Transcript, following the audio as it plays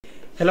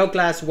Hello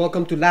class,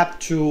 welcome to Lab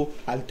 2,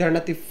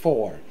 Alternative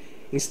 4.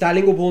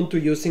 Installing Ubuntu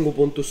using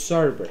Ubuntu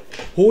Server.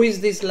 Who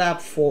is this lab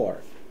for?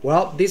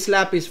 Well, this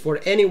lab is for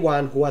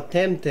anyone who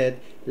attempted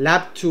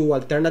Lab 2,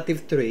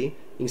 Alternative 3,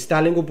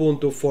 installing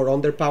Ubuntu for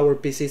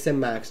underpowered PCs and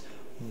Macs,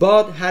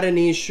 but had an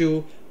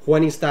issue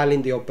when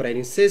installing the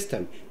operating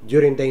system.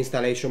 During the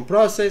installation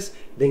process,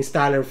 the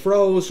installer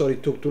froze, or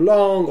it took too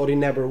long, or it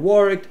never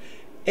worked.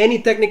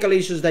 Any technical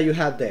issues that you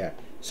had there.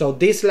 So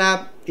this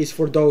lab is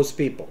for those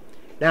people.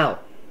 Now,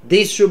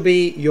 this should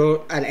be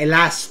your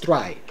last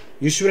try.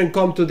 You shouldn't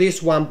come to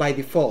this one by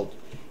default.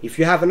 If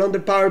you have an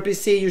underpowered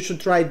PC, you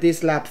should try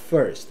this lab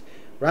first,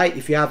 right?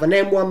 If you have an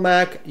M1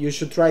 Mac, you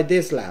should try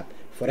this lab.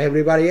 For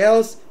everybody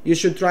else, you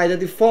should try the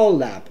default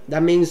lab.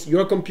 That means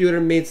your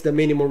computer meets the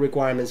minimum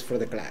requirements for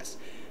the class.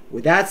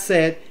 With that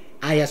said,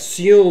 I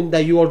assume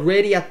that you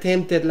already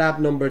attempted lab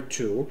number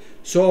 2,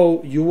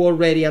 so you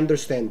already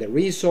understand the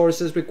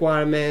resources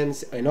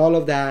requirements and all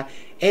of that,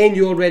 and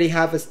you already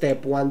have a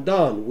step 1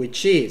 done,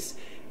 which is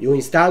you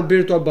install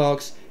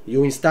VirtualBox,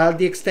 you install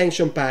the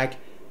extension pack,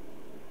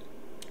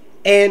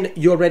 and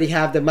you already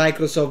have the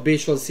Microsoft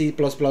Visual C++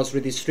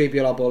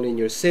 redistributable in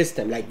your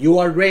system. Like, you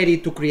are ready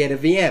to create a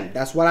VM.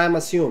 That's what I'm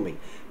assuming,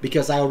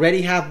 because I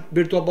already have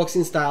VirtualBox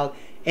installed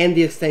and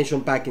the extension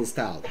pack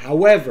installed.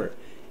 However,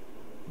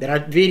 there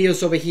are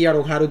videos over here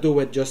on how to do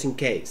it just in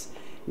case.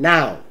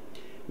 Now,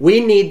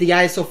 we need the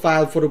ISO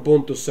file for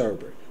Ubuntu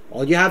Server.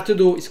 All you have to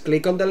do is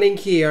click on the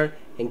link here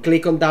and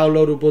click on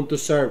download Ubuntu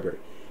Server.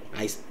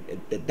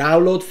 The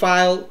download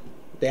file,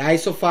 the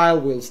ISO file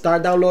will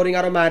start downloading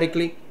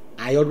automatically.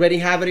 I already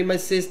have it in my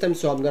system,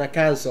 so I'm going to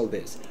cancel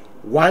this.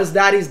 Once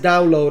that is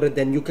downloaded,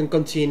 then you can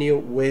continue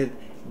with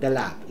the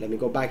lab. Let me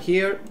go back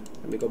here.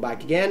 Let me go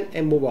back again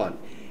and move on.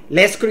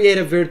 Let's create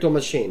a virtual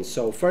machine.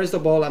 So first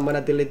of all, I'm going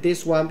to delete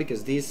this one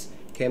because this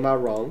came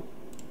out wrong.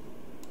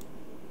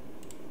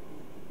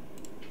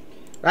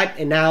 Right,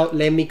 and now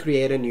let me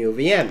create a new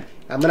VM.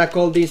 I'm going to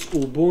call this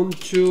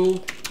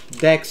Ubuntu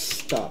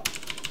Desktop.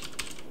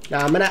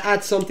 Now I'm going to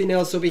add something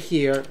else over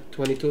here,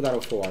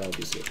 22.04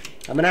 obviously.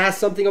 I'm going to add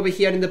something over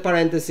here in the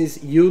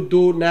parentheses. You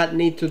do not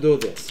need to do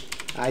this.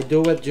 I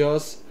do it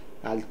just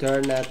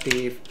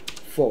Alternative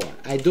 4.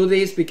 I do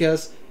this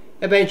because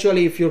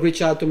eventually, if you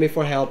reach out to me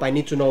for help, I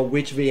need to know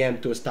which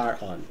VM to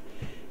start on.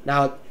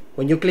 Now,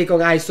 when you click on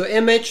ISO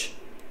image,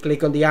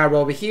 click on the arrow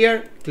over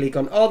here, click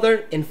on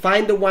other, and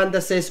find the one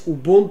that says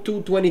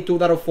Ubuntu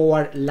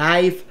 22.04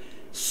 live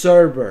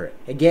server.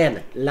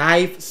 Again,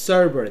 live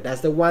server,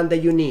 that's the one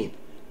that you need.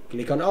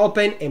 Click on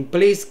open, and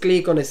please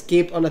click on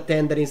skip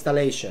unattended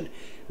installation.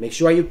 Make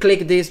sure you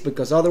click this,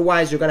 because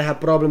otherwise you're gonna have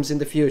problems in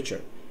the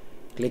future.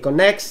 Click on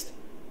next,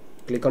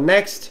 click on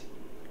next.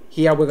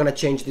 Here we're gonna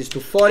change this to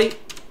 40.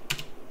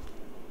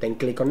 Then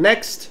click on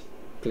next,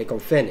 click on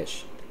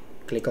finish.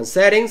 Click on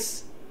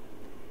settings,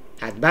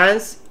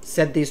 advanced,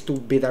 set this to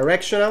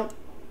bidirectional.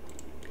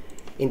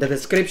 In the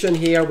description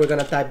here, we're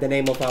gonna type the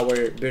name of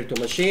our virtual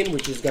machine,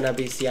 which is gonna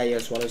be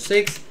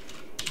CIS106.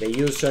 The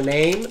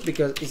username,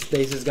 because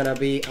this is gonna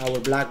be our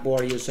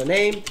Blackboard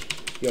username.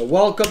 You're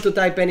welcome to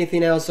type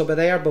anything else over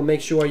there, but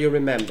make sure you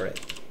remember it.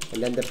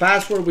 And then the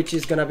password, which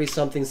is gonna be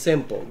something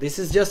simple. This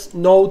is just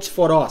notes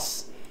for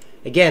us.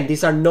 Again,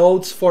 these are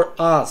notes for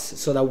us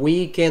so that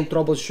we can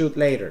troubleshoot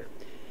later.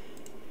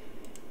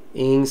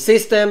 In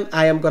system,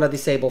 I am going to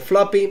disable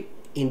floppy.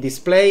 In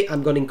display,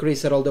 I'm going to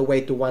increase it all the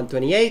way to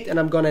 128, and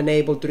I'm going to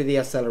enable 3D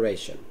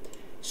acceleration.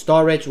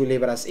 Storage, we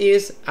leave it as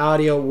is.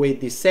 Audio, we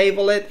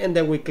disable it, and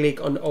then we click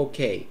on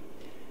OK.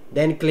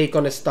 Then click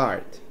on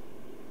Start.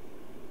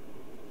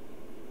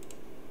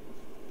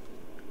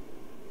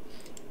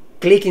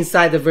 Click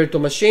inside the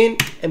virtual machine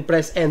and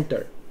press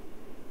Enter.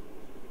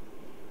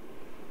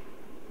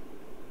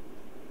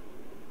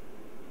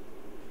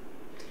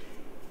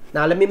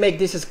 Now let me make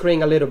this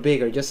screen a little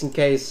bigger, just in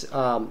case,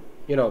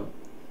 you know,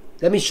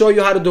 let me show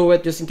you how to do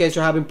it, just in case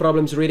you're having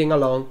problems reading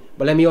along,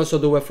 but let me also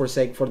do it for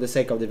the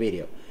sake of the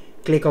video.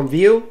 Click on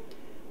View,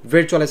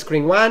 Virtual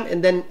Screen 1,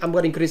 and then I'm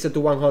going to increase it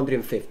to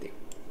 150.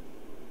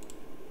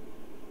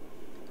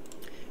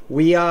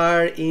 We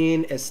are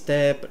in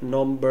step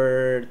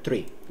number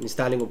 3,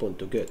 installing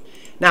Ubuntu. Good.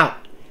 Now,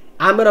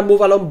 I'm going to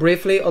move along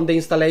briefly on the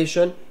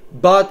installation,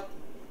 but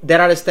there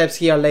are steps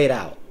here laid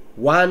out,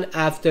 one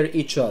after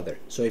each other.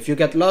 So if you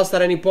get lost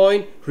at any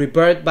point,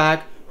 refer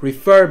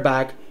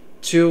back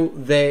to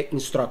the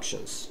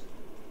instructions.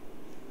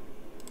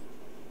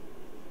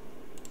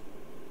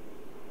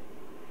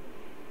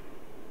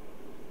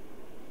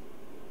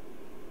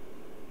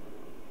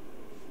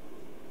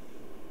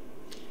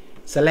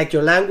 Select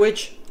your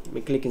language. Let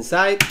me click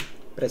inside,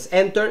 press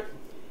enter.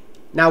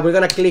 Now we're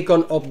gonna click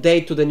on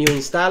update to the new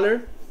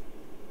installer.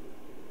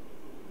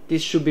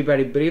 This should be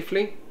very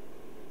briefly.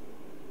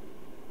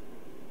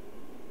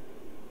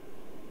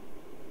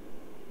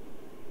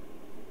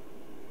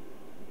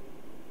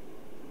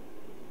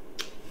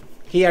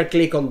 Here,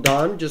 click on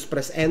done, just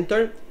press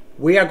enter.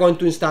 We are going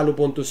to install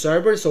Ubuntu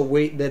Server, so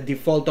the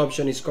default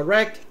option is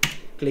correct.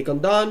 Click on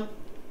done,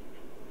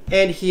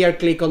 and here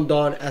click on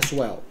done as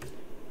well.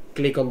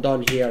 click on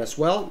done here as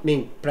well. I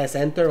mean, press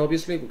enter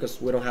obviously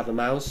because we don't have a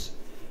mouse.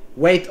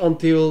 Wait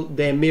until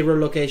the mirror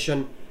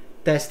location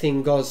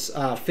testing goes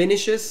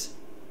finishes,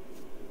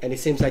 and it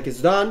seems like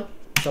it's done.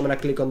 So I'm gonna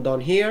click on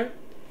done here.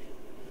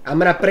 I'm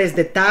gonna press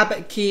the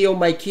tab key on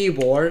my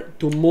keyboard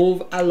to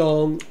move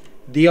along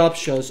the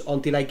options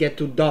until I get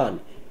to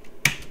done.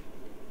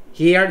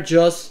 Here,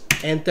 just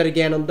enter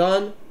again on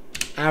done,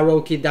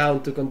 arrow key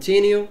down to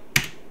continue,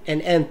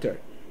 and enter.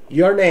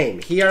 Your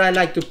name. Here I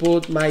like to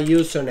put my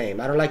username.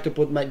 I don't like to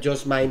put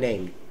just my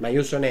name, my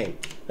username.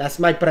 That's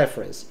my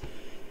preference.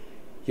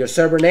 Your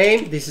server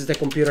name, this is the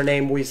computer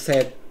name we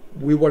said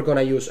we were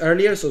gonna use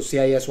earlier, so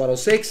CIS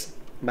 106.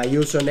 My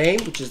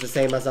username, which is the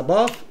same as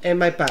above, and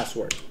my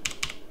password.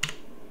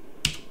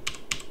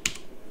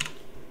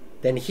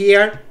 Then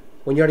here,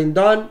 when you're in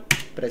done,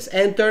 press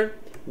enter.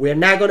 We're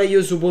not gonna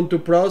use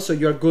Ubuntu Pro, so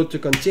you're good to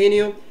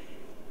continue.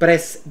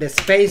 Press the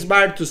space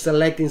bar to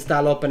select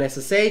install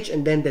OpenSSH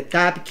and then the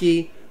tab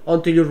key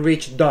until you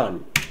reach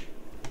done.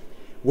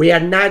 We are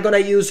not gonna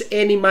use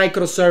any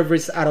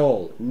microservices at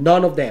all,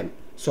 none of them.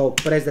 So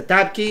press the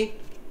tab key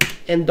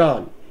and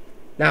done.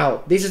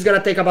 Now, this is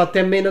gonna take about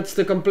 10 minutes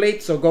to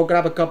complete, so go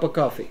grab a cup of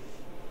coffee.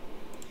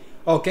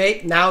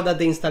 Okay, now that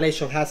the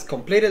installation has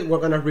completed, we're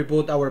gonna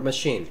reboot our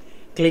machine.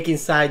 Click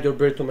inside your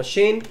virtual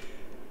machine,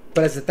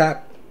 press the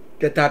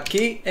tab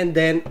key, and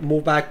then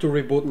move back to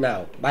reboot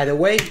now. By the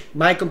way,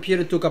 my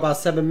computer took about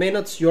 7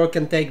 minutes. Yours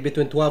can take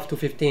between 12 to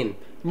 15,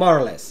 more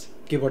or less,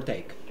 give or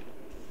take.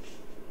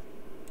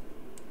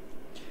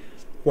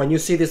 When you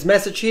see this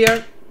message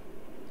here,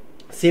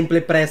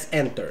 simply press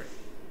enter.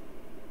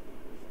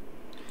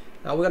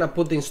 Now we're gonna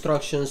put the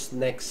instructions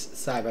next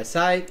side by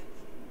side.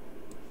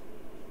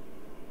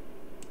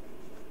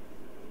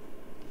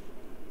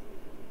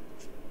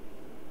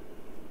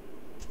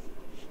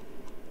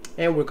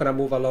 And we're gonna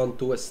move along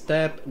to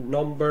step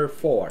number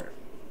 4.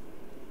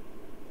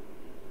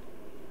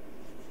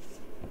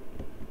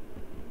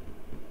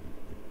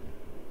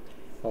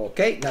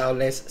 Okay, now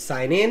let's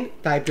sign in.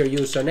 Type your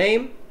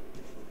username.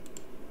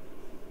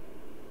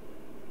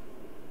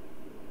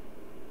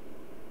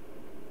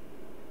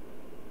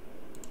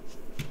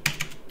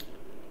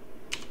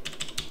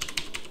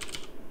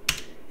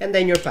 And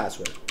then your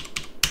password.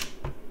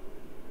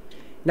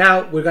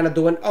 Now we're gonna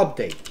do an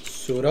update.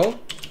 Sudo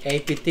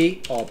apt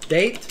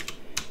update,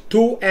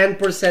 2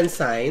 and%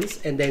 signs,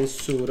 and then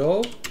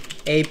sudo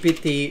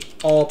apt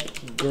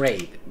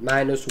upgrade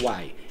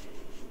 -y.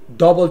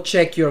 Double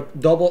check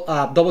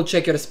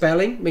your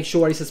spelling. Make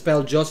sure it's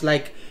spelled just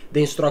like the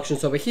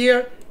instructions over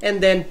here,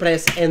 and then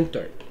press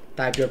enter.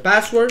 Type your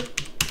password,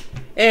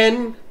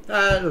 and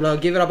I don't know,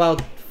 give it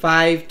about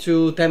 5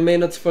 to 10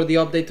 minutes for the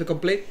update to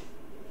complete.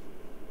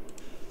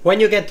 When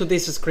you get to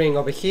this screen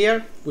over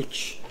here,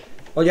 which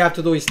all you have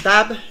to do is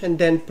tab and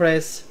then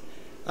press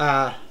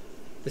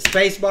the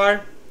space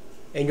bar,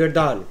 and you're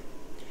done.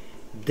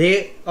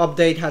 The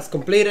update has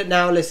completed.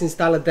 Now let's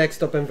install a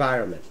desktop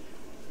environment.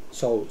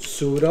 So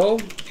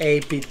sudo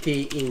apt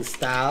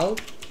install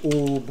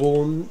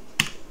ubuntu.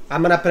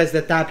 I'm gonna press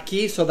the tab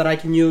key so that I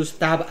can use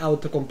tab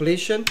auto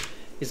completion.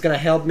 It's gonna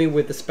help me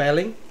with the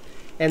spelling.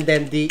 And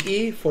then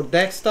DE for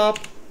desktop.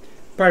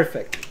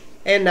 Perfect.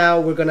 And now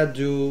we're gonna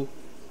do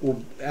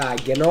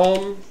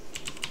GNOME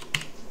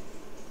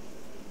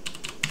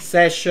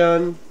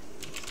session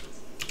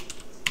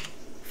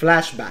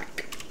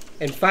flashback,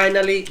 and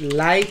finally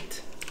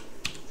light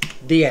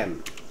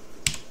DM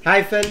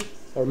hyphen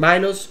or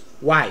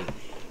 -y.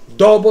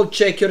 Double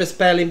check your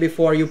spelling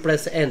before you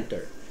press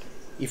enter.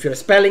 If your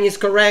spelling is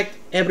correct,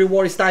 every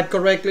word is typed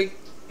correctly,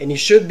 and it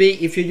should be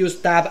if you use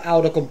tab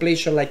auto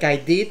completion like I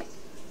did.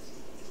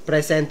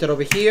 Press enter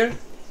over here.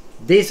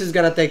 This is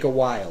gonna take a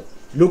while.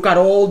 Look at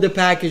all the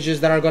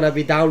packages that are gonna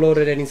be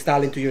downloaded and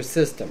installed into your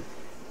system.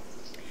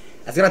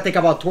 It's gonna take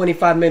about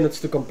 25 minutes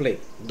to complete,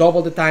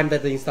 double the time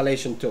that the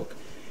installation took,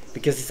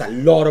 because it's a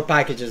lot of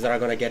packages that are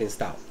gonna get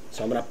installed.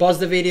 So I'm gonna pause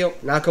the video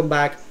and I'll come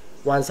back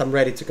once I'm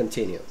ready to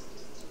continue.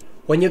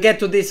 When you get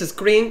to this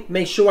screen,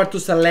 make sure to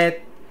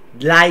select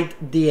Light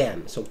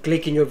DM. So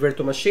click in your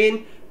virtual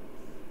machine,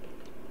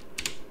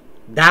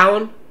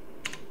 down,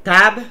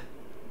 tab,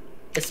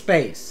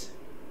 space.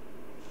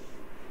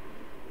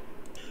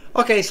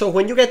 Okay, so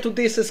when you get to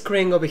this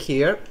screen over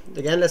here,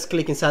 again, let's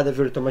click inside the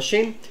virtual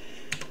machine,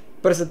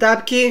 press the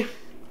tab key,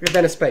 and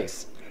then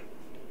space.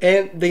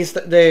 And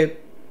the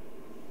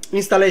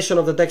installation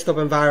of the desktop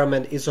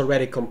environment is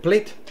already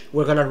complete.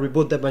 We're gonna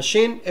reboot the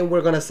machine and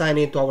we're gonna sign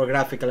into our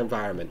graphical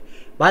environment.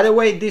 By the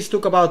way, this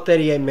took about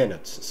 38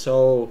 minutes.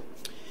 So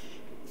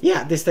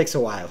yeah, this takes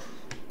a while.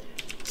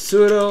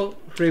 Sudo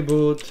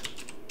reboot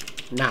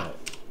now.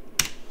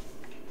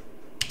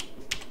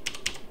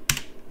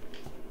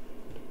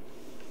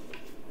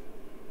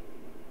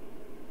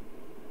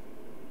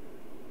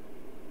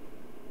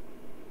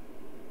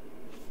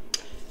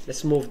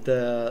 Let's move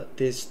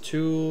this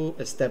to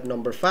step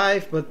number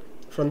 5, but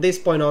from this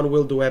point on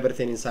we'll do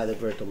everything inside the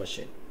virtual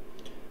machine.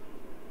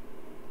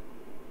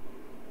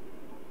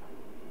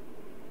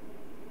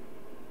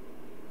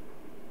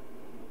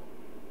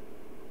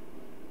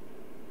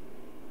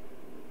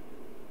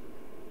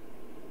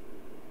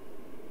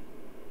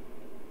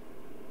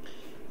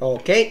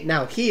 Okay,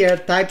 now here,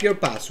 type your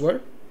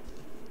password.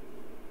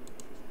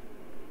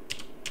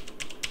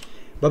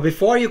 But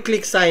before you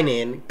click sign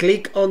in,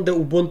 click on the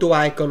Ubuntu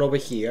icon over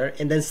here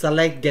and then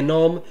select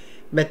GNOME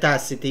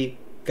Metacity,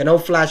 GNOME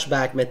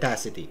Flashback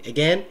Metacity.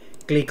 Again,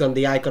 click on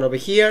the icon over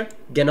here,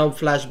 GNOME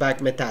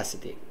Flashback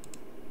Metacity.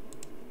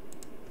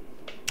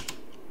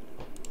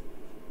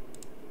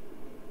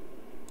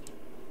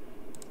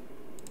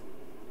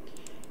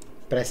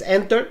 Press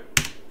enter.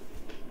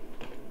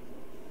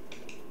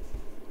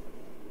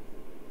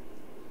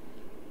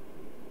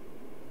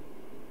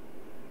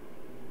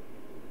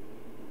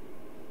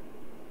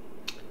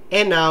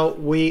 And now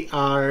we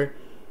are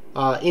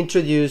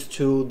introduced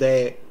to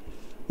the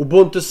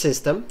Ubuntu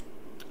system.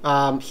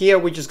 Here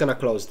we're just gonna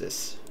close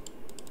this.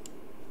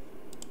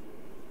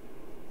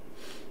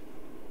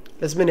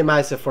 Let's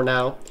minimize it for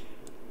now.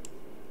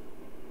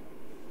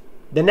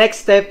 The next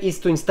step is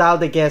to install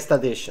the guest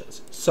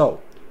additions. So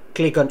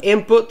click on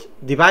Input,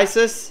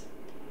 Devices,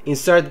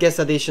 Insert Guest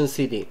Addition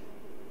CD.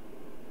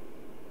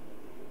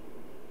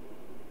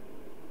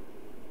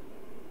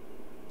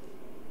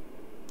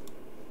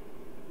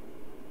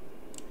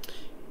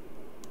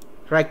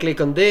 Right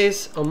click on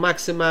this, on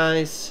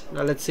maximize.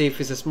 Now let's see if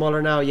it's smaller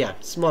now. Yeah,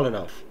 small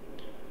enough.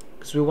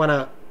 Because we want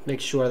to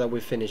make sure that we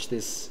finish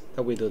this,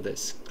 that we do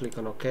this. Click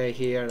on OK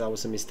here. That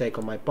was a mistake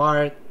on my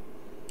part.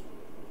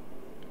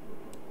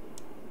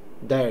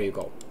 There you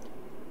go.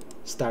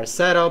 Start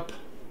setup.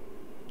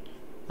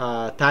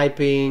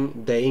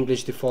 Typing the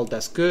English default,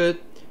 that's good.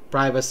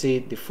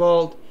 Privacy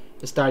default.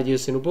 Start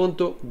using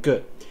Ubuntu,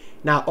 good.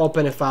 Now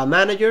open a file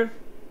manager.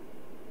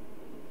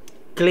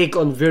 Click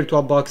on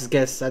VirtualBox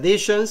Guest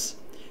Additions.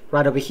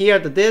 Right over here,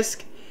 the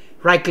disk.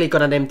 Right click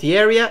on an empty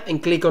area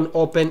and click on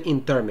Open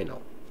in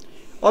Terminal.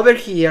 Over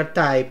here,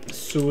 type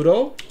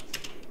sudo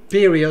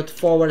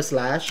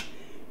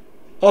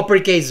 /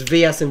 uppercase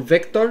V as in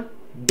Victor,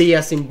 B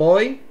as in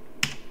boy.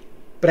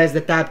 Press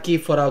the tab key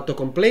for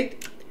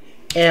autocomplete.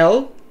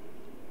 L,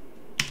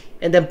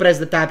 and then press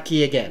the tab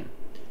key again.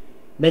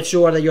 Make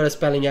sure that you're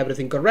spelling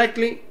everything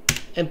correctly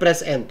and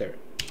press enter.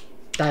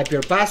 Type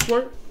your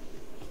password.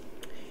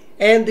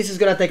 And this is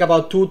gonna take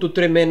about 2 to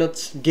 3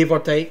 minutes, give or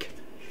take.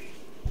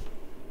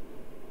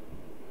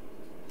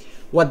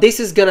 What this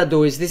is gonna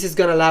do is this is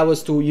gonna allow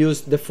us to use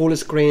the full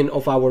screen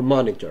of our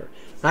monitor.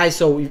 Right,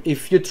 so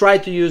if you try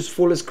to use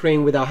full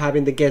screen without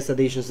having the guest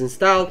additions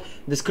installed,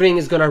 the screen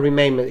is gonna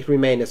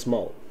remain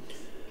small.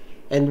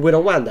 And we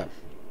don't want that.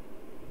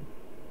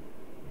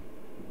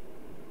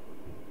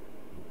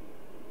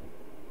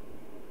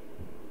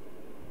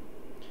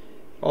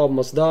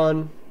 Almost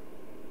done.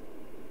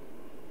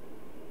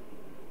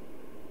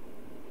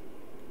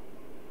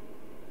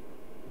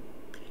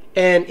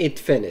 And it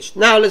finished.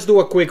 Now let's do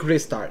a quick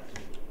restart.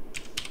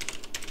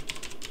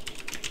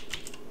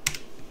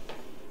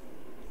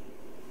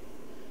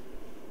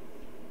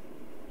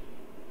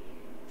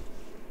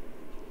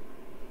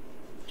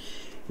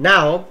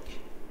 Now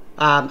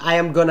I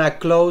am gonna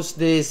close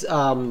this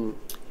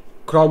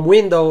Chrome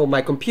window on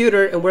my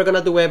computer, and we're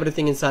gonna do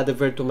everything inside the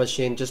virtual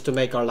machine just to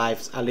make our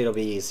lives a little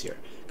bit easier,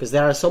 because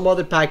there are some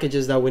other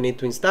packages that we need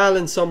to install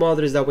and some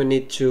others that we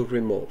need to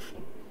remove.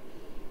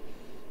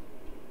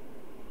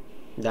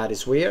 That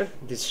is weird.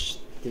 This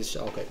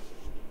okay.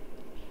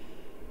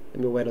 Let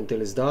me wait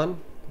until it's done.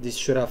 This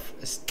should have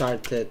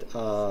started.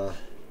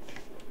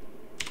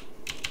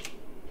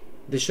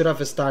 This should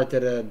have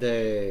started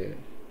the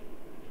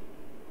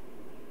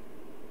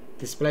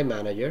display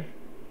manager.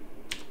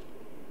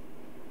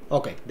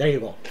 Okay, there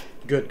you go.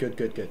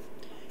 Good.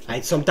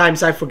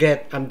 Sometimes I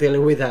forget I'm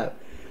dealing with a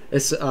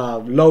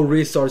low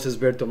resources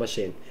virtual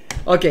machine.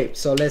 Okay,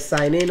 so let's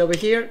sign in over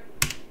here.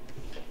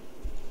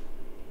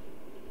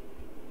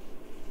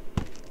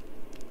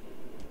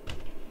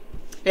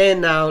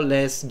 And now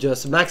let's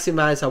just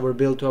maximize our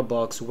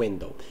VirtualBox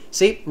window.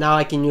 See, now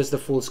I can use the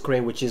full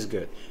screen, which is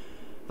good.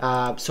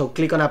 So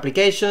click on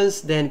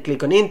Applications, then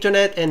click on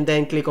Internet, and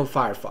then click on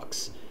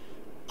Firefox.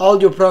 All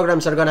your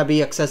programs are gonna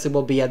be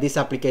accessible via this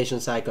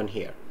applications icon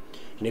here.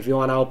 And if you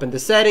wanna open the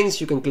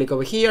settings, you can click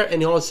over here,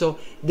 and also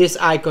this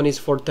icon is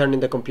for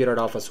turning the computer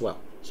off as well.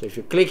 So if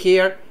you click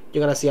here,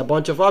 you're gonna see a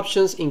bunch of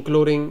options,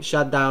 including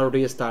shutdown,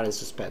 restart, and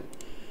suspend.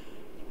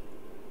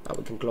 Now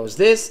we can close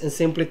this and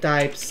simply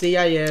type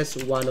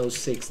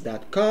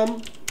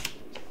cis106.com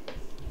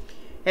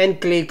and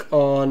click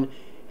on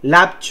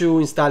Lab 2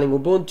 installing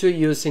Ubuntu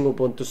using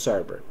Ubuntu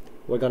Server.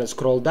 We're gonna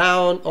scroll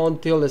down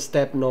until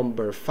step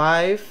number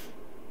 5.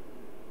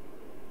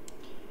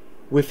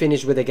 We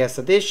finished with the guest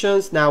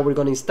additions. Now we're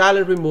gonna install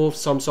and remove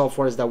some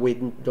softwares that we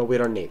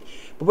don't need.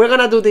 But we're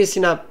gonna do this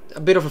in a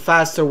bit of a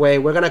faster way.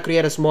 We're gonna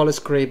create a small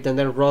script and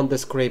then run the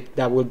script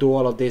that will do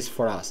all of this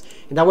for us.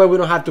 And that way we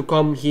don't have to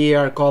come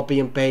here, copy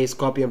and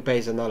paste,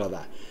 and all of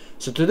that.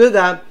 So to do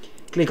that,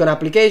 click on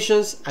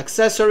Applications,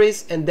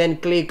 Accessories, and then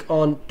click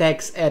on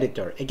Text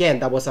Editor. Again,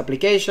 that was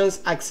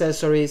Applications,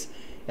 Accessories,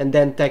 and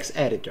then Text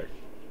Editor.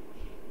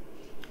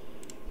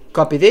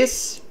 Copy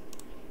this,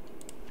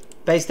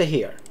 paste it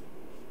here.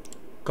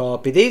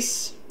 Copy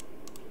this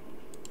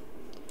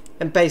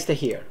and paste it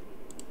here.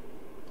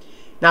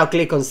 Now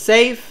click on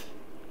save,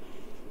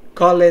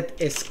 call it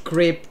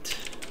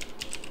script.sh.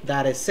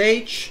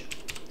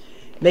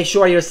 Make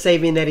sure you're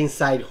saving it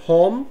inside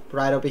home,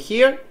 right over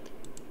here.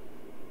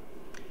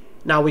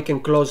 Now we can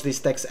close this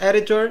text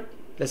editor.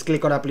 Let's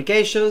click on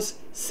applications,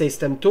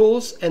 system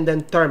tools, and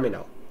then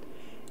terminal.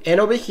 And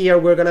over here,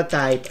 we're gonna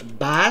type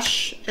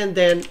bash and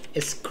then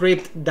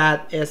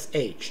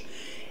script.sh.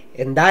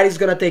 And that is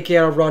gonna take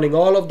care of running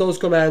all of those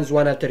commands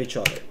one after each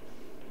other.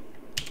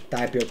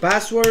 Type your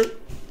password,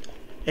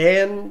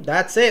 and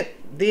that's it.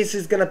 This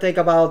is gonna take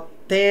about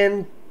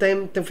 10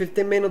 to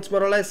 15 minutes,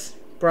 more or less,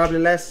 probably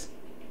less.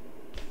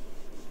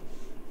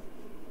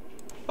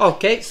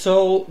 Okay,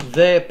 so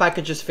the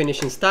package is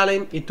finished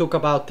installing. It took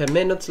about 10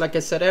 minutes, like I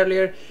said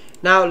earlier.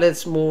 Now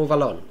let's move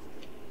along.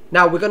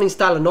 Now we're going to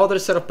install another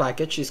set of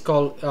packages. It's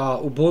called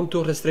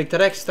Ubuntu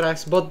Restricted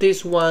Extracts, but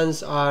these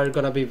ones are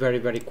going to be very,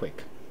 very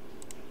quick,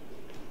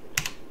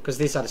 because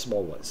these are the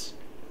small ones.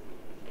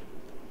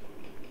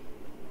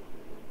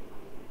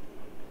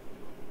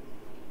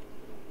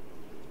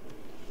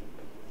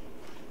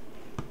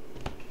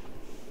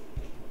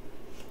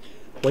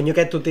 When you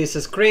get to this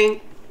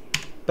screen,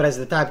 press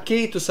the tab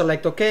key to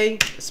select OK,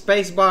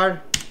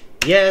 spacebar,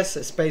 yes,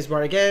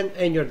 spacebar again,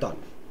 and you're done.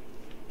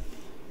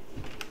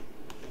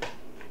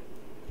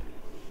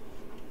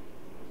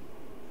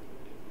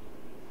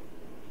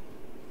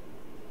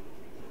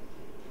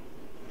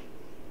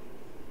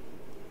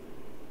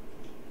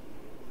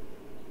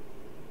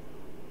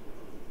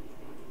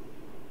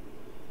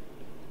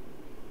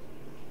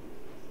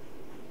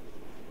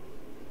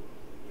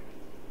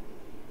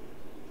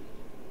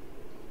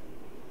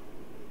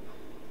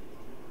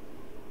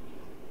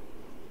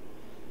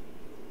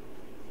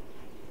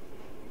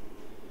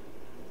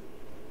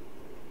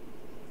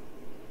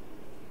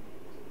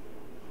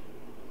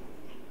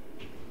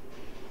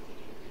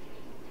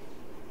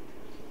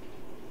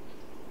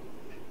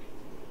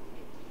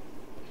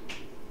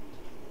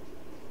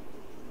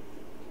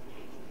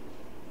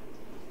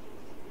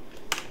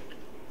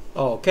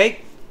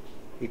 Okay,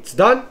 it's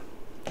done.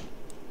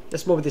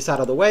 Let's move this out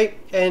of the way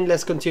and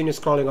let's continue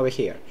scrolling over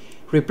here.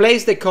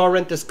 Replace the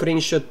current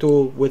screenshot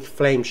tool with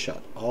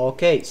Flameshot.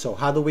 Okay, so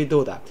how do we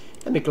do that?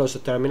 Let me close the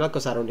terminal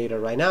because I don't need it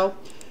right now.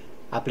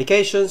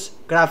 Applications,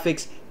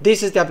 graphics.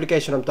 This is the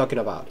application I'm talking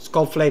about. It's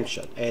called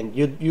Flameshot, and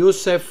you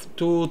use it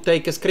to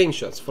take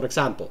screenshots. For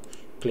example,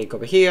 click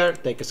over here,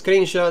 take a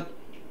screenshot,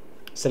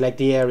 select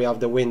the area of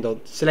the window,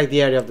 select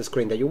the area of the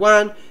screen that you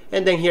want,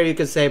 and then here you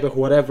can save it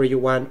whatever you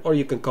want, or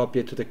you can copy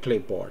it to the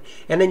clipboard.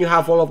 And then you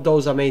have all of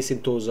those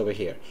amazing tools over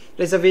here.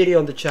 There's a video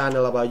on the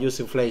channel about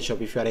using Flameshot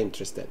if you are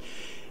interested.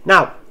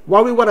 Now,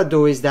 what we want to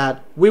do is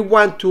that we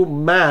want to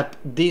map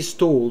this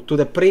tool to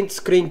the print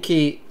screen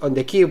key on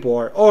the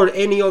keyboard, or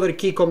any other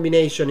key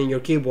combination in your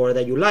keyboard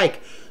that you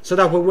like, so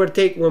that when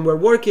we're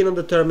working on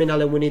the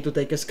terminal and we need to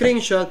take a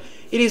screenshot,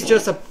 it is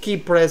just a key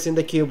press in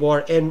the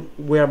keyboard and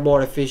we are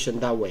more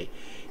efficient that way.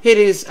 Here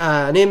is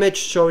an image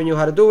showing you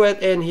how to do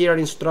it, and here are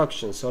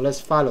instructions, so let's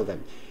follow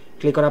them.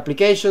 Click on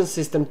Applications,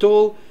 System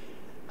Tool,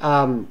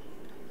 and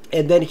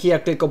then here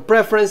click on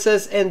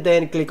Preferences, and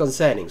then click on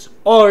Settings.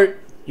 Or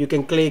you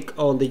can click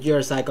on the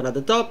gears icon at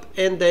the top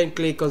and then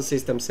click on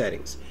System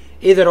Settings.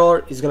 Either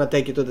or is going to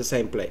take you to the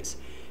same place.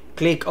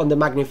 Click on the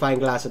magnifying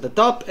glass at the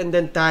top and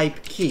then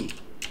type Key.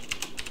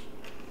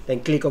 Then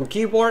click on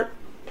Keyboard.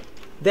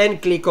 Then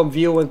click on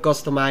View and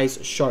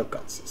Customize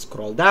Shortcuts.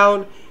 Scroll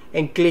down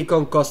and click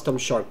on Custom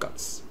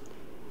Shortcuts.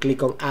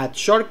 Click on Add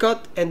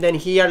Shortcut, and then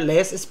here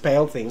let's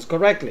spell things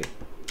correctly.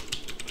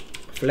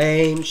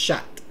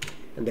 Flameshot.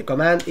 And the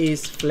command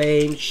is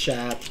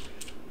Flameshot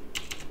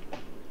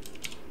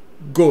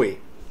GUI.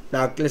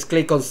 Now let's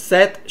click on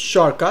Set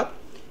Shortcut,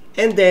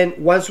 and then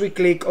once we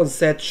click on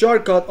Set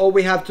Shortcut, all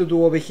we have to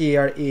do over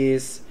here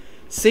is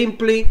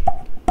simply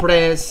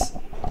press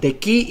the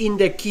key in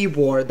the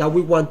keyboard that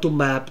we want to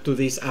map to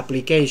this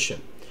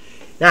application.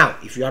 Now,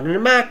 if you are on a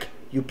Mac,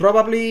 you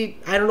probably,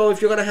 I don't know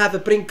if you're gonna have a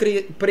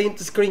print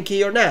screen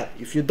key or not.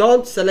 If you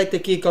don't, select a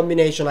key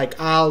combination like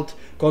Alt,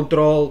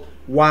 Control,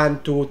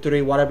 1, 2,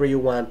 3, whatever you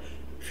want.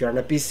 If you're on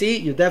a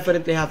PC, you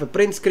definitely have a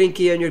print screen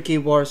key on your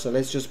keyboard, so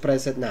let's just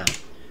press it now.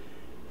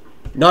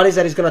 Notice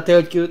that it's gonna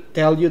tell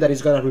you that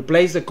it's gonna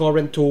replace the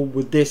current tool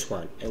with this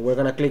one, and we're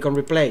gonna click on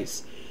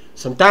Replace.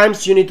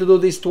 Sometimes you need to do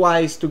this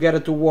twice to get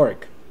it to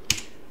work,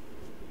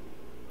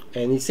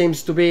 and it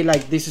seems to be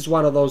like this is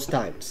one of those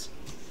times.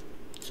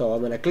 So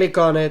I'm gonna click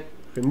on it,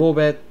 remove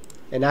it,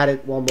 and add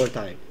it one more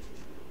time,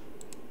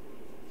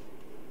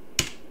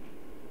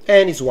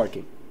 and it's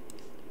working.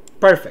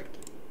 Perfect.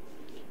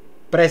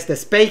 Press the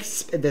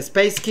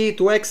space key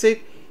to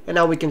exit, and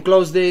now we can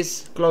close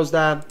this, close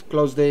that,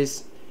 close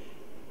this,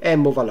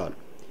 and move along.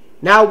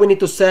 Now we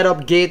need to set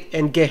up Git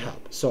and GitHub.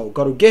 So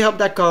go to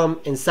github.com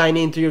and sign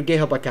into your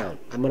GitHub account.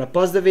 I'm gonna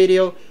pause the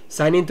video,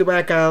 sign into my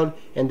account,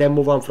 and then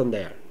move on from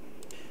there.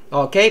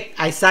 Okay,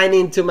 I signed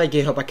into my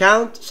GitHub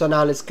account, so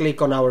now let's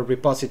click on our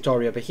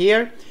repository over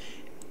here.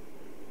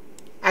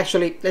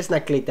 Actually, let's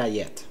not click that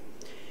yet.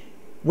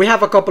 We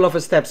have a couple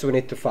of steps we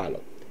need to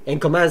follow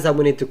and commands that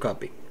we need to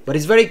copy. But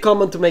it's very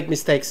common to make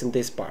mistakes in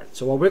this part.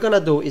 So what we're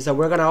gonna do is that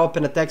we're gonna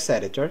open a text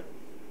editor.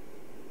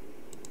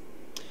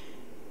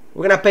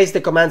 We're gonna paste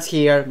the commands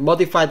here,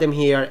 modify them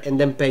here, and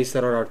then paste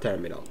it on our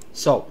terminal.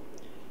 So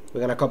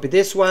we're gonna copy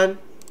this one,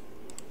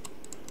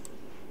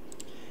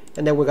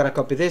 and then we're gonna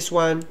copy this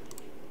one,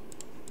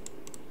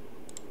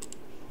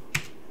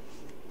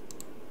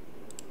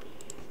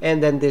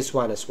 and then this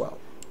one as well.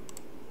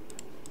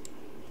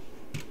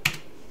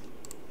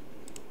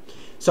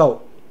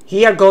 So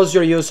here goes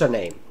your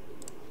username.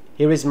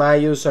 Here is my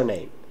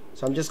username.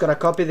 So I'm just gonna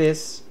copy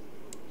this,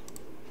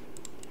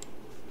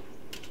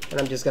 and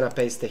I'm just gonna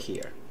paste it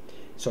here.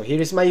 So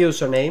here is my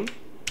username,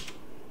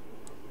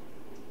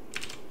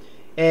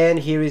 and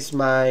here is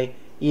my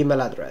email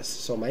address.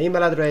 So my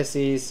email address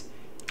is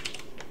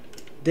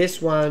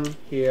this one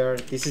here.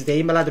 This is the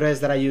email address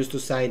that I used to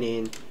sign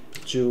in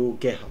to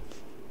GitHub.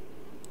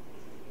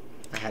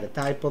 I had a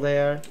typo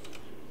there,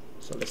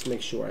 so let's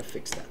make sure I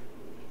fix that.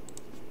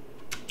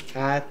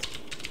 At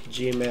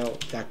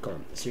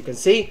gmail.com. As you can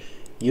see,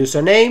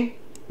 username,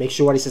 make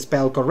sure it's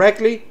spelled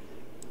correctly.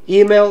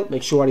 Email,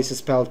 make sure it's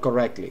spelled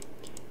correctly.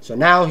 So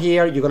now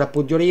here you're gonna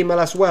put your email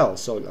as well.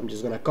 So I'm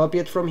just gonna copy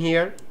it from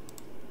here,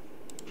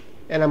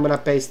 and I'm gonna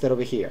paste it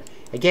over here.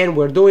 Again,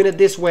 we're doing it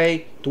this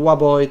way to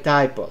avoid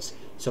typos.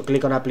 So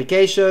click on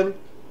Application,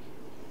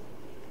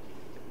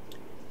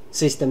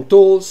 System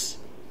Tools,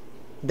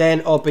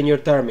 then open your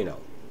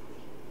terminal.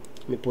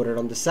 Let me put it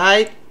on the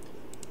side,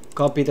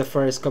 copy the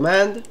first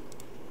command,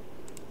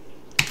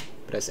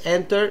 press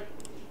enter.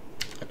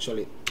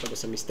 Actually, there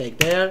was a mistake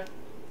there.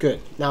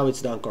 Good, now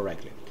it's done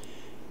correctly.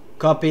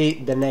 Copy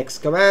the next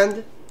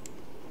command,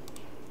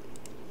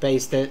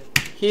 paste it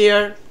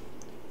here,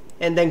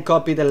 and then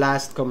copy the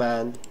last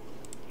command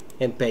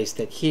and paste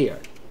it here.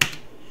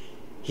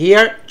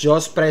 Here,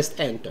 just press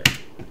enter.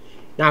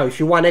 Now, if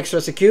you want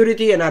extra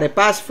security and add a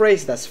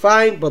passphrase, that's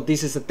fine, but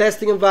this is a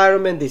testing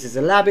environment, this is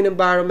a labbing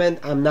environment,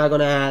 I'm not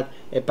gonna add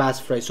a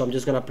passphrase, so I'm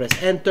just gonna press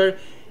enter,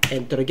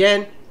 enter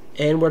again,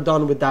 and we're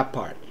done with that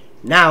part.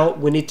 Now,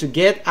 we need to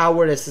get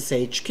our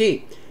SSH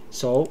key.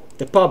 So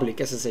the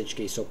public SSH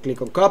key. So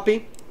click on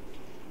copy,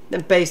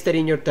 then paste it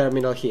in your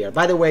terminal here.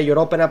 By the way, your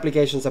open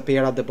applications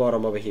appear at the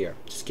bottom over here.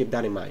 Just keep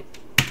that in mind.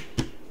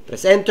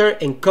 Press enter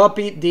and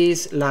copy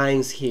these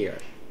lines here.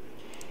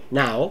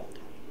 Now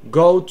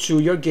go to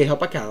your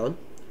GitHub account,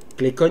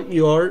 click on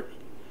your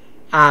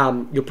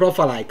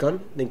profile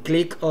icon, then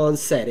click on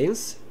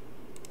settings.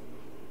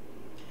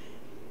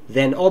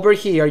 Then over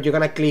here you're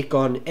gonna click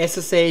on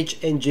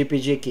SSH and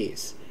GPG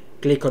keys.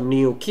 Click on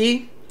new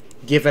key.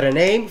 Give it a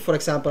name. For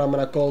example, I'm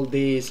going to call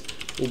this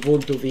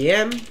Ubuntu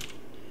VM,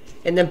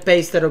 and then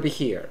paste it over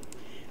here.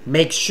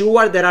 Make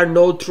sure there are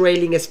no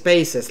trailing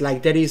spaces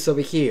like there is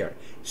over here.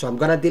 So I'm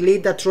going to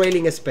delete that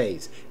trailing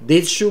space.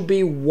 This should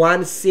be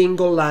one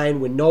single line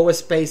with no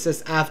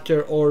spaces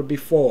after or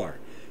before,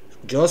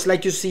 just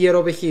like you see it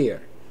over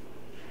here.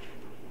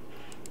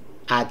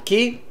 Add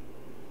key,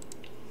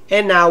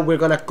 and now we're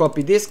going to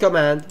copy this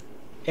command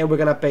and we're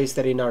going to paste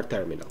it in our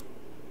terminal.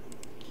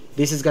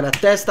 This is gonna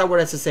test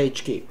our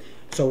SSH key.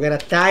 So we're gonna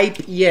type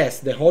yes,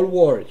 the whole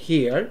word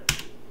here,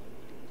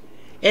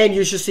 and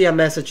you should see a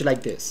message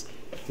like this.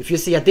 If you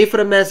see a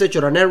different message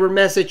or an error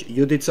message,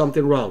 you did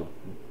something wrong.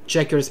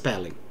 Check your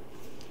spelling.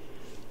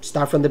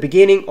 Start from the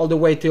beginning all the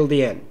way till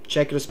the end.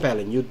 Check your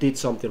spelling, you did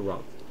something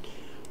wrong.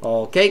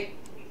 Okay,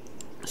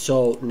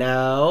 so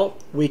now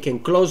we can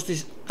close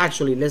this.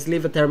 Actually, let's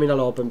leave a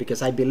terminal open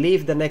because I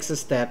believe the next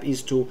step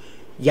is to,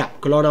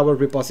 clone our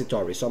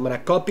repository. So I'm gonna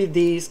copy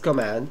this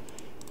command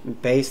and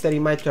paste it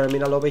in my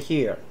terminal over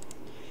here.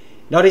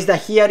 Notice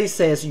that here it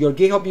says your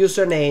GitHub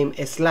username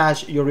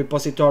 / your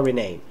repository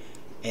name,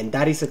 and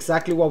that is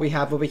exactly what we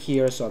have over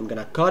here. So I'm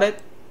gonna cut it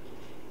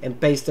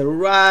and paste it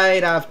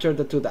right after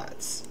the two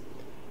dots.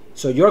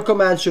 So your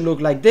command should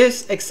look like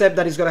this, except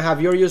that it's gonna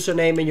have your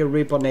username and your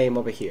repo name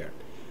over here.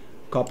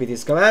 Copy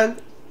this command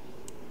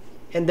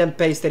and then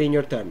paste it in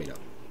your terminal.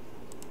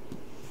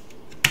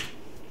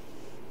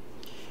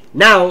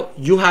 Now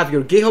you have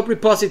your GitHub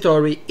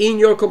repository in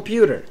your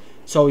computer.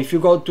 So if you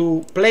go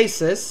to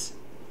Places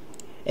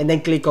and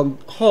then click on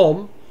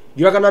Home,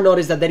 you're gonna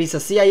notice that there is a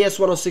CIS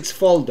 106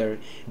 folder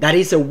that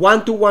is a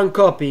one-to-one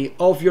copy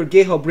of your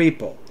GitHub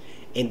repo.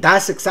 And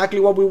that's exactly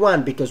what we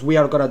want, because we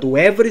are gonna do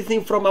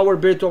everything from our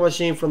virtual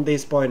machine from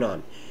this point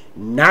on.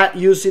 Not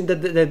using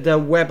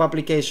the web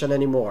application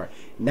anymore.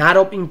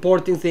 Not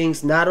importing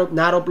things, not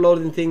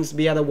uploading things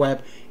via the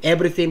web,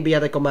 everything via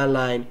the command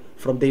line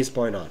from this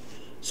point on.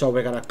 So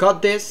we're gonna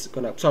cut this,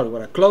 we're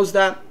gonna close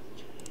that,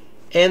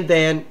 and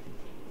then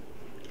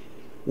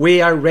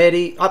we are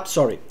ready.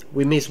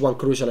 We missed one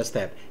crucial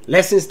step.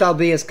 Let's install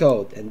VS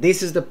Code, and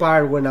this is the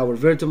part when our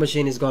virtual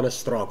machine is gonna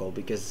struggle,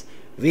 because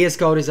VS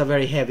Code is a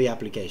very heavy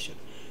application.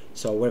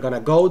 So we're gonna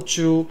go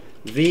to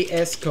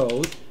VS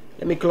Code.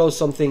 Let me close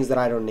some things that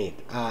I don't need.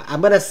 I'm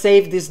gonna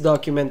save this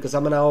document because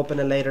I'm gonna open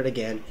it later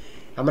again.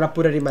 I'm gonna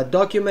put it in my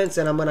documents,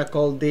 and I'm gonna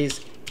call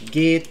this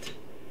Git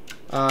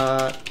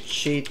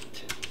cheat.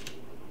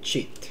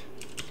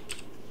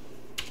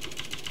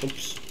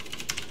 Oops.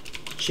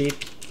 Cheat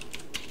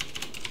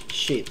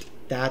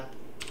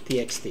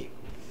shit.txt.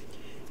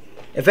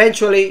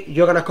 Eventually,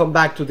 you're gonna come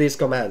back to these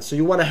commands, so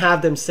you wanna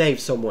have them saved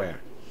somewhere.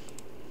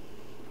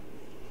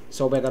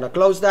 So we're gonna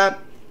close that,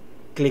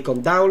 click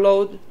on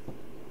download,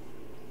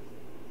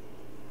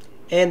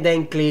 and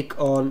then click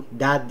on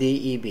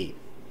 .deb.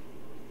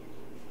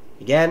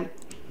 Again,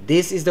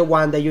 this is the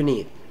one that you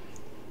need,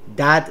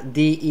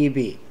 .deb,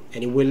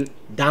 and it will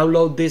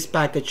download this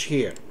package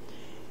here.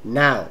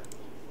 Now,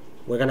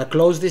 we're gonna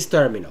close this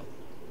terminal,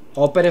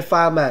 open a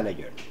file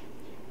manager,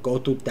 go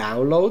to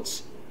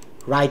downloads,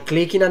 right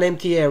click in an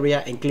empty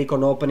area and click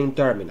on opening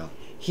terminal.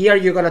 Here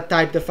you're gonna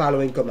type the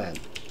following command: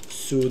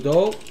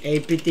 sudo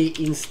apt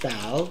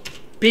install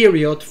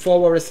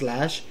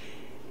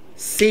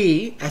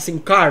 /c as in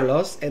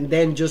Carlos, and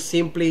then just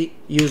simply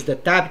use the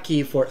tab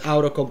key for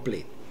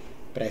autocomplete.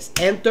 Press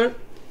enter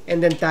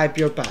and then type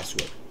your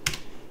password.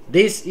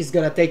 This is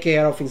gonna take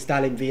care of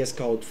installing VS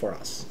Code for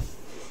us.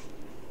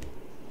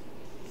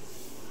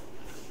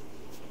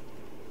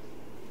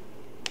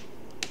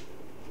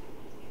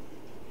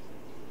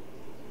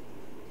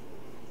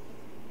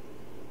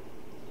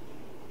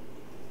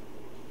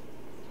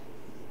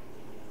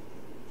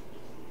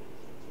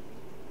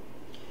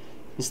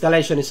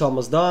 Installation is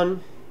almost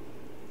done.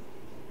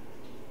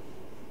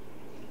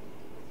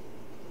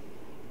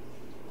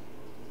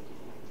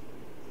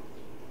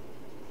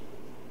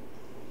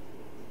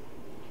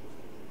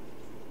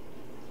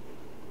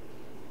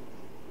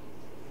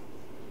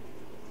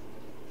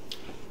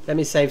 Let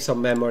me save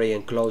some memory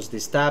and close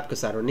this tab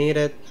because I don't need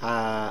it.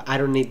 I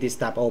don't need this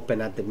tab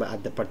open at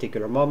the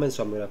particular moment,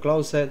 so I'm going to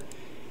close it.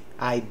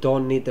 I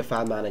don't need the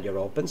file manager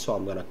open, so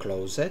I'm going to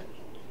close it.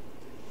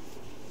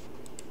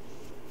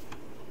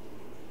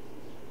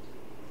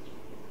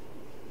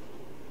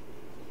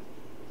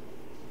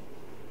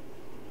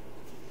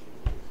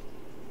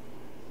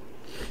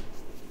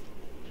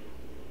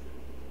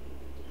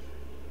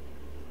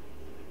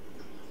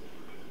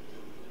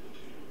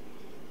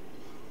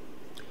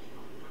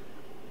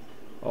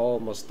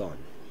 Almost done.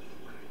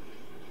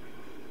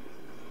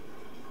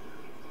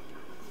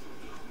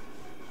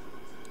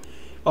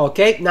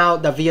 Okay, now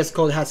the VS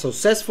Code has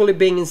successfully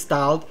been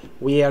installed.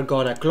 We are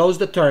gonna close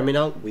the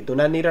terminal. We do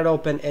not need it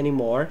open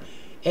anymore,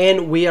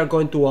 and we are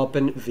going to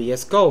open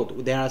VS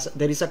Code.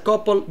 There is a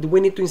couple. We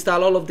need to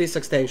install all of these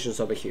extensions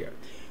over here.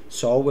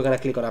 So we're gonna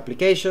click on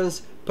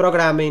Applications,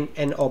 Programming,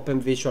 and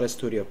open Visual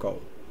Studio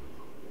Code.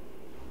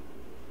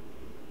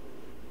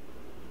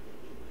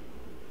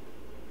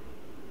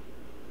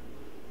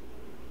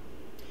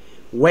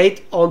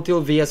 Wait until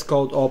VS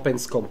Code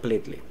opens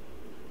completely.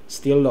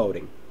 Still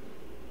loading.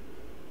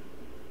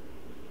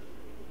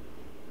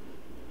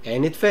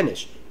 And it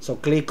finished. So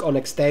click on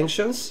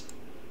Extensions.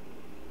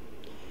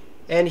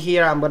 And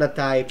here I'm gonna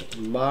type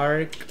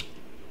Markdown.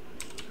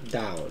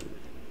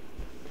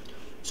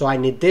 So I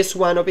need this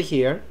one over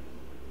here.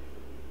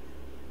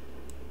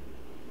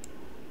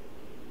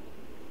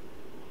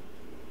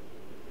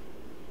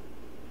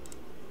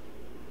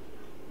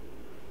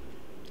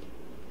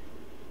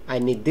 I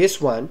need this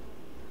one.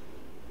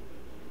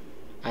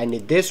 I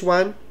need this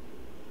one,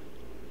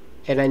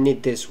 and I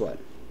need this one.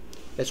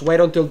 Let's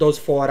wait until those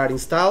 4 are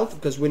installed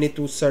because we need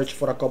to search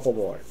for a couple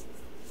more.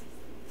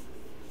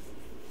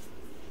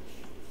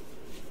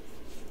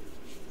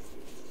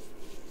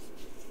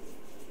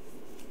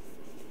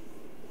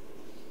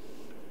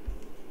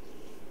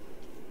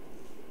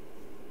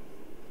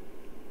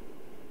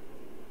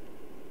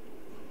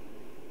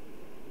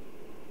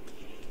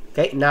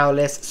 Okay, now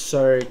let's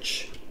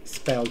search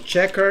spell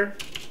checker.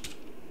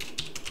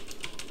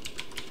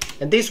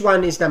 And this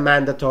one is not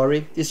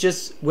mandatory. It's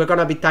just we're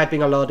gonna be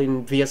typing a lot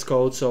in VS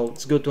Code, so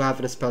it's good to have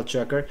a spell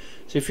checker.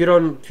 So if you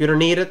don't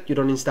need it, you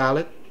don't install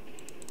it.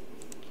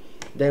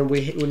 Then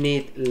we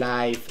need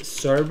live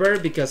server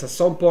because at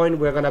some point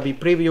we're gonna be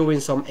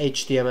previewing some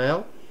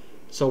HTML,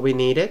 so we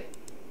need it.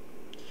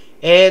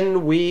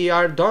 And we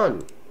are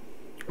done.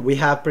 We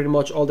have pretty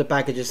much all the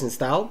packages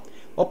installed.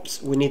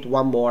 Oops, we need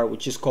one more,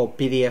 which is called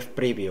PDF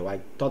preview.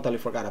 I totally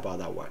forgot about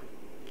that one.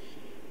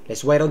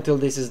 Let's wait until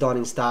this is done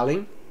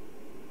installing.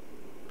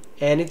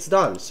 And it's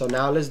done. So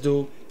now let's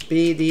do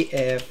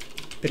PDF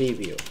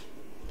preview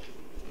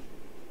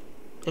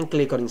and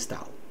click on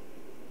install.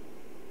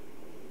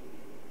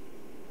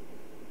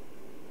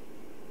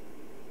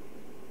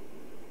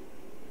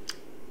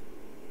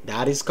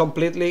 That is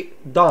completely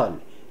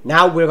done.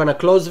 Now we're gonna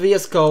close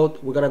VS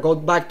Code. We're gonna go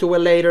back to it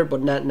later,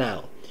 but not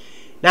now.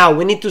 Now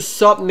we need to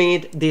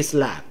submit this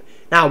lab.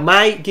 Now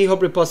my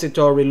GitHub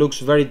repository looks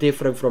very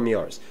different from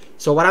yours.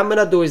 So what I'm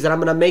gonna do is that I'm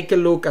gonna make it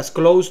look as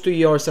close to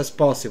yours as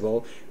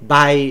possible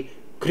by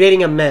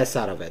creating a mess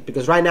out of it.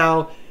 Because right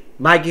now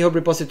my GitHub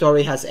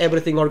repository has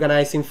everything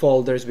organized in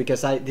folders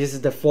because this is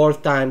the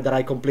 4th time that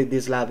I complete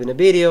this lab in a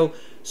video.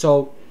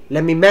 So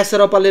let me mess it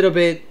up a little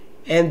bit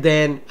and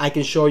then I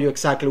can show you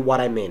exactly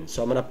what I mean.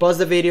 So I'm gonna pause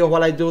the video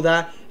while I do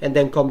that and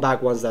then come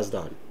back once that's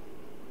done.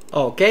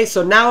 Okay,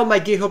 so now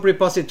my GitHub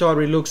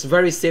repository looks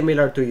very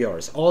similar to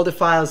yours. All the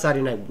files are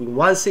in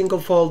one single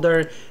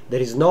folder. There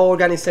is no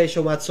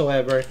organization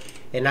whatsoever,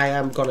 and I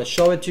am gonna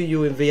show it to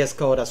you in VS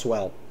Code as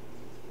well.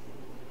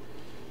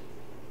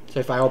 So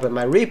if I open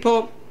my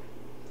repo,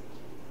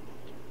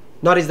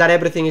 notice that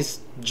everything is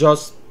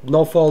just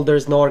no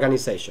folders, no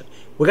organization.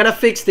 We're gonna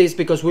fix this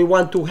because we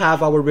want to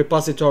have our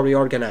repository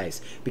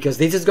organized, because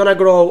this is gonna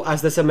grow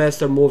as the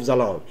semester moves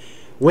along.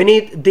 We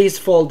need these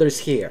folders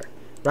here,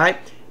 right?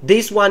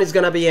 This one is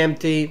gonna be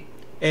empty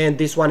and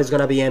this one is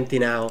gonna be empty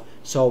now.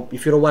 So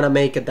if you don't wanna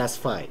make it, that's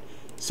fine.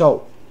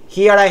 So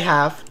here I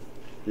have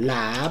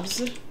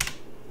labs,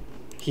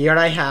 here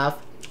I have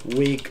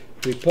week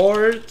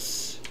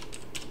reports,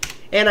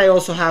 and I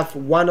also have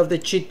one of the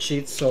cheat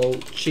sheets, so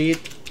cheat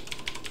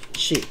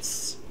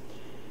sheets.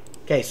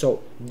 Okay,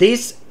 so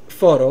this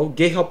photo,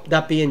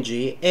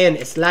 github.png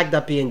and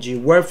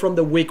slack.png were from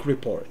the week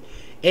report.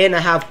 And I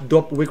have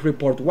week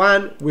report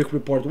 1, week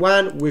report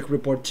 1, week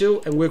report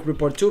 2, and week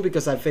report 2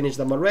 because I finished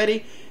them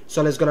already.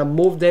 So let's gonna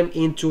move them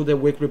into the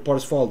week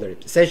reports folder.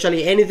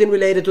 Essentially anything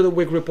related to the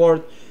week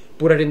report,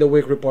 put it in the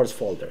week reports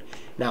folder.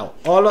 Now,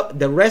 all of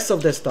the rest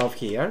of the stuff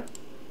here,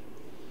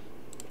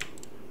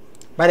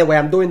 by the way,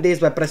 I'm doing this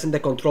by pressing the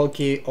control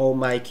key on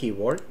my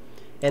keyboard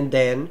and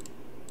then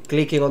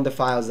clicking on the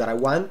files that I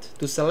want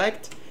to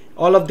select.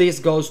 All of this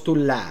goes to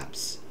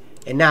labs.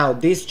 And now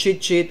this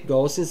cheat sheet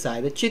goes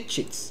inside the cheat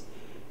sheets.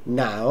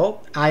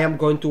 Now I am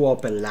going to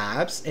open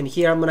labs, and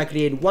here I'm going to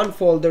create one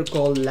folder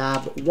called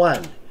lab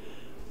 1.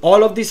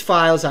 All of these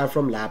files are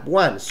from lab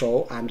 1,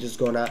 so I'm just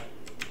going to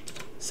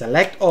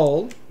select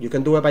all. You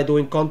can do it by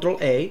doing Control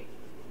A,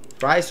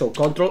 right? So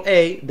Control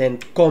A, then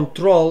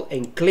Control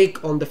and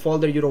click on the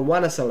folder you don't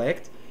want to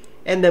select,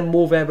 and then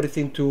move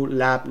everything to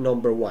lab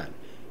number 1.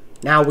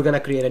 Now we're going to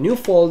create a new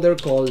folder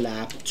called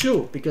lab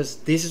 2 because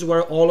this is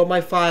where all of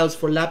my files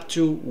for lab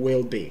 2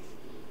 will be.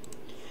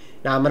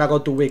 Now I'm going to go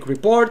to week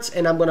reports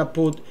and I'm going to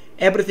put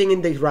everything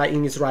in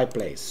its right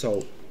place.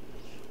 So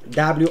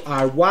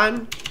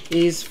WR1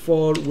 is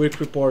for week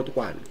report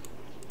 1.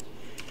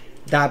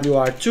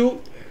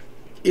 WR2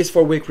 is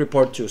for week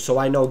report 2. So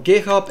I know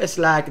GitHub,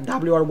 Slack,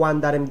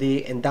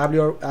 WR1.md and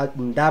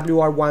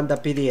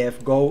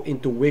WR1.pdf go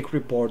into week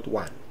report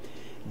 1.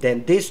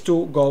 Then these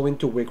two go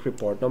into week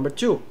report number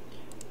 2.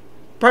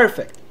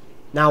 Perfect.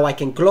 Now I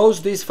can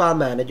close this file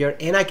manager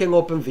and I can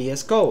open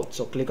VS Code.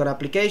 So click on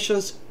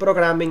Applications,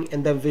 Programming,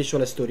 and then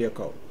Visual Studio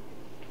Code.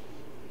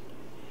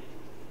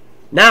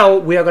 Now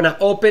we are going to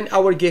open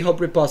our GitHub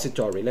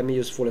repository. Let me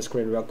use full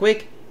screen real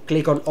quick.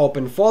 Click on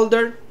Open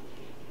Folder.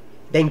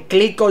 Then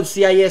click on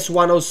CIS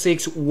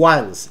 106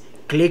 once.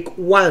 Click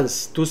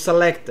once to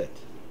select it.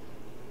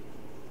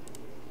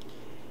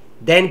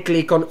 Then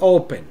click on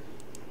Open.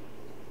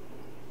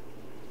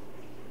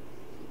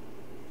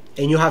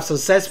 And you have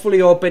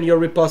successfully opened your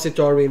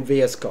repository in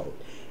VS Code.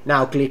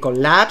 Now click on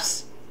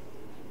Labs,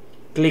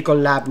 click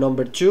on lab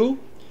number 2,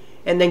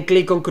 and then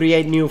click on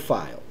Create New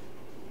File.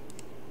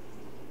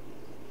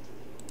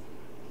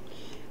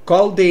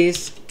 Call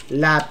this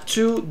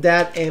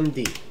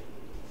lab2.md.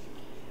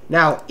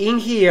 Now in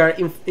here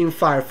in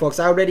Firefox,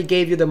 I already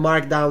gave you the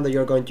markdown that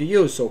you're going to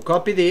use. So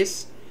copy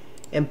this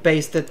and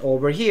paste it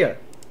over here.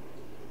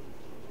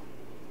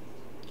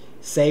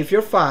 Save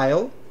your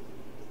file,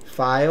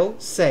 File,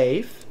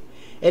 Save.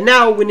 And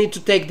now we need to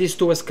take these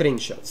two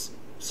screenshots.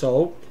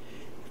 So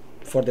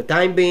for the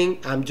time being,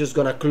 I'm just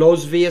gonna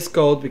close VS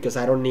Code because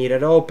I don't need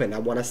it open. I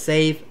wanna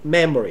save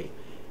memory.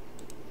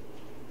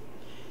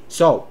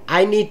 So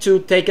I need to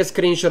take a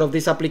screenshot of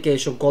this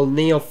application called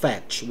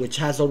NeoFetch, which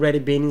has already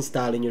been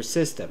installed in your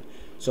system.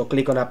 So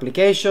click on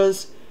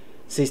Applications,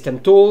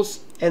 System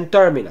Tools, and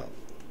Terminal.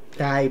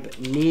 Type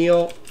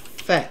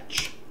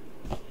NeoFetch.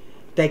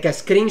 Take a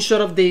screenshot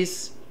of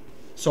this.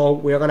 So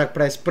we're gonna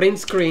press Print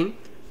Screen.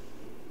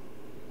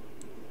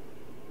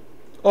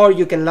 Or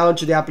you can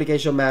launch the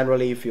application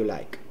manually if you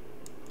like.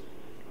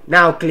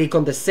 Now click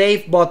on the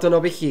Save button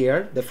over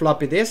here, the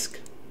floppy disk,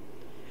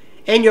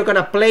 and you're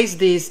gonna place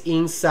this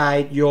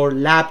inside your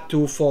lab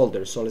 2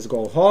 folder. So let's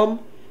go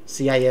Home,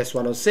 CIS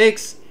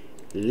 106,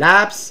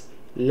 Labs,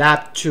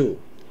 lab 2.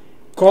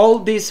 Call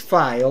this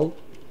file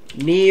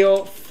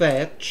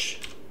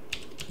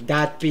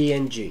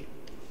neofetch.png.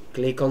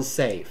 Click on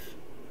Save.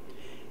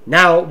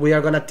 Now we're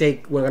gonna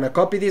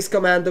copy this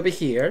command over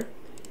here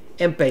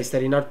and paste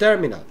it in our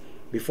terminal.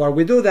 Before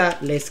we do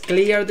that, let's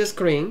clear the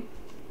screen.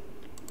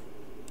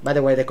 By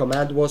the way, the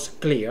command was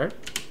clear.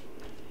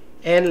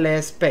 And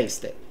let's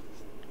paste it.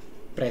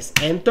 Press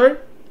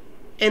Enter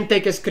and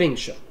take a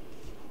screenshot.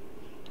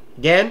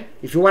 Again,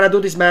 if you want to do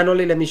this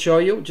manually, let me show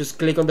you. Just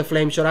click on the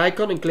Flameshot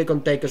icon and click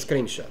on Take a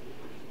Screenshot.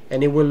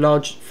 And it will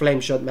launch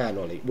Flameshot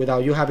manually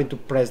without you having to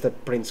press the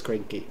print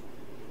screen key.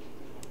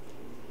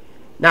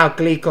 Now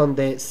click on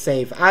the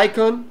Save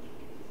icon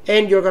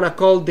and you're going to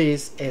call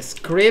this a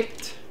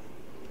script.png.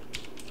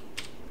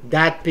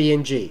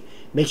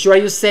 Make sure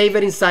you save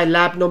it inside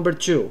lab number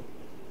 2.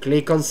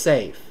 Click on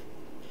Save.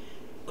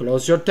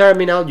 Close your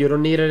terminal, you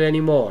don't need it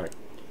anymore.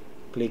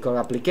 Click on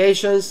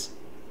Applications,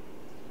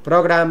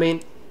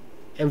 Programming,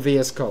 and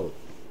VS Code.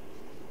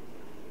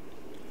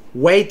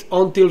 Wait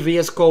until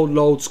VS Code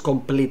loads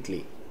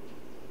completely.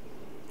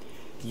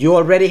 You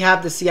already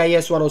have the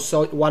CIS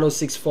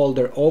 106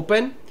 folder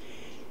open.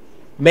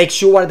 Make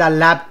sure that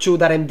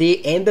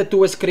lab2.md and the two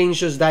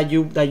screenshots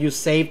that you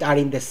saved are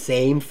in the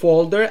same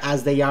folder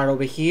as they are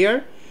over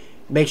here.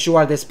 Make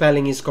sure the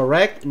spelling is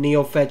correct.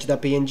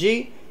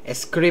 neofetch.png,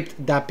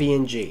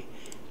 script.png.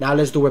 Now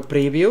let's do a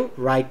preview.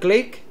 Right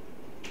click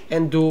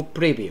and do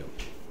preview.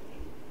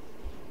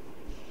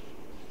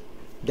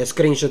 The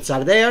screenshots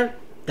are there.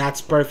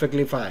 That's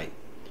perfectly fine.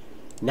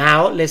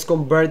 Now let's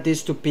convert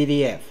this to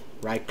PDF.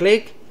 Right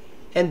click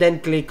and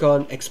then click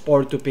on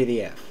export to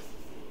PDF.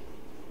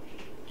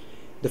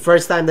 The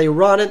first time that you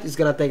run it, it's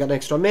gonna take an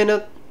extra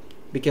minute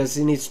because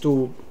it needs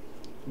to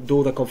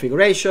do the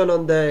configuration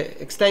on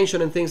the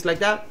extension and things like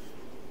that.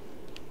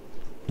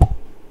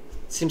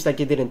 Seems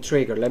like it didn't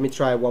trigger. Let me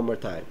try one more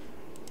time.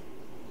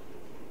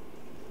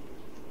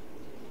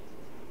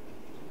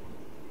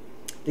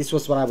 This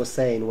was what I was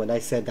saying when I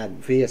said that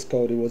VS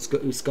Code was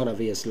gonna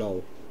be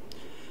slow.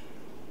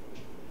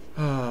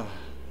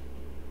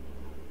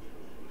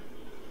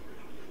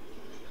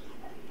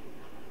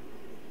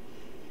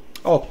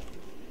 Oh,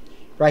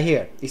 right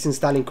here, it's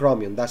installing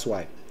Chromium, that's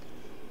why.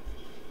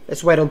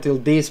 Let's wait until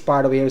this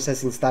part over here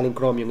says installing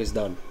Chromium is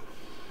done.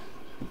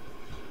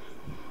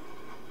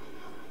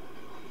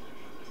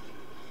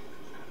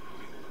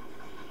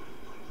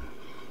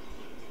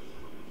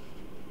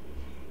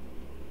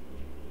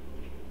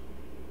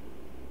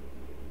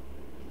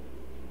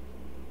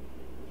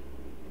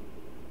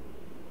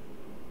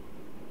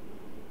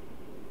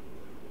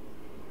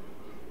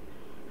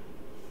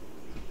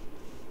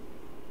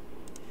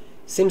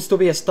 Seems to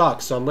be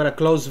stuck, so I'm gonna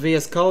close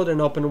VS Code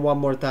and open one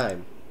more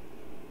time.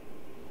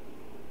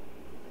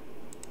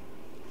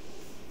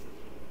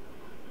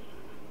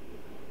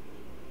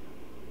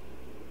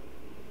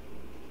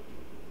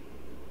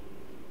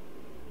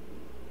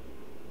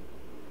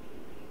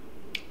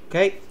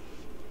 Okay,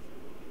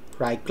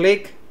 right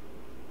click,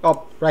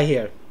 oh, right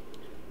here,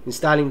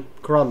 installing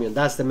Chromium.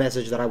 That's the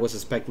message that I was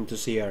expecting to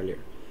see earlier.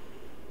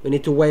 We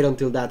need to wait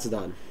until that's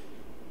done.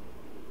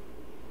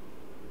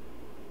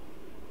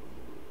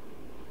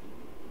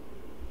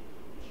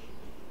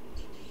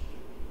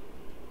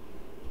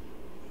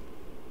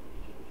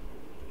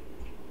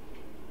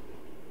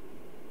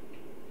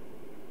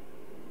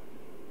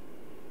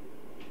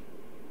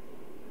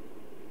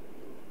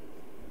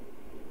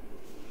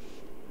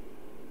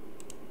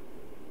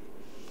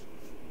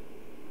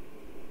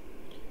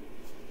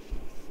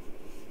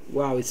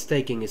 Wow, it's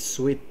taking its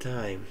sweet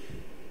time.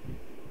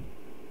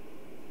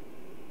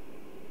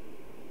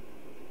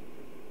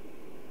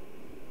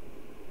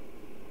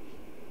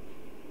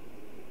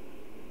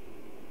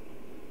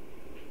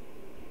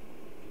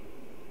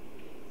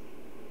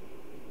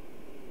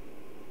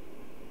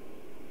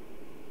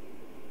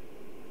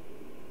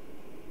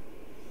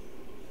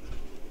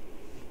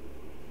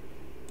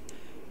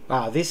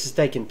 Wow, this is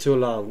taking too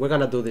long. We're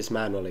gonna do this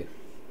manually.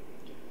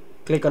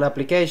 Click on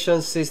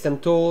Applications, System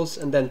Tools,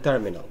 and then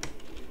Terminal.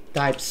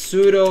 Type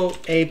sudo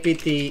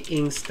apt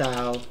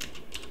install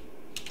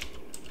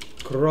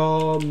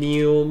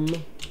Chromium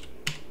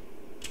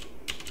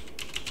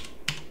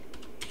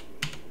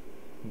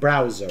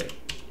browser.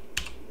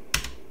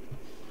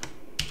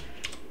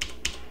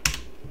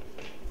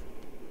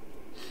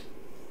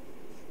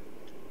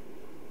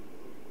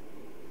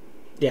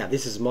 Yeah,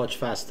 this is much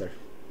faster.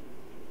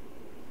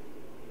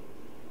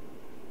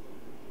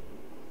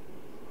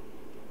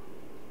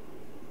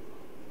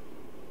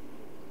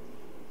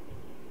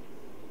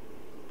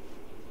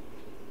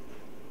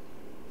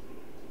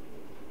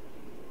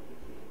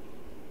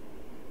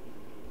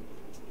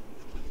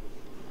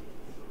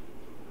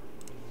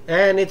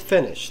 And it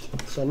finished.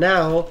 So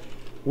now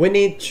we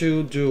need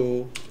to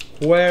do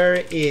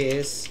where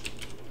is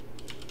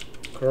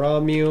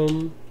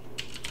Chromium.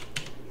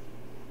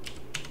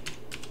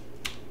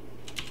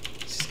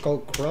 It's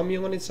called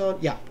Chromium on its own?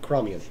 Yeah,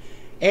 Chromium.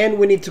 And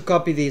we need to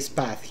copy this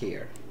path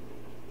here.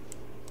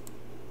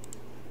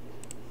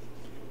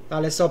 Now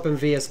let's open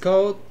VS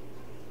Code.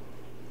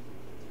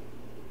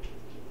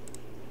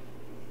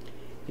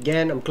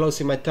 Again, I'm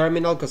closing my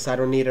terminal because I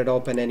don't need it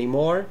open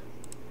anymore.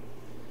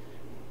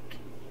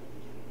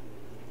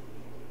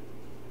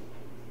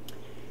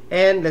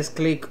 And let's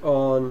click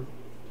on,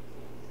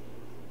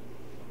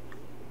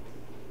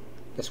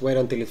 let's wait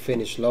until it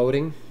finishes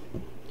loading.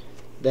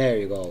 There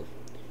you go.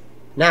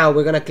 Now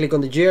we're gonna click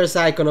on the gears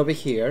icon over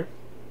here,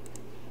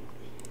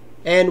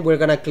 and we're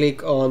gonna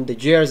click on the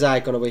gears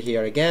icon over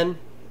here again,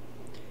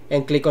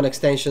 and click on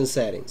extension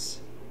settings.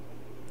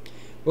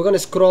 We're gonna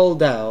scroll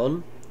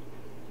down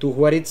to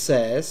where it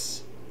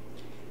says,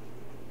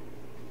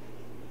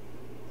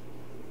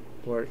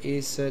 where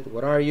is it?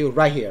 Where are you?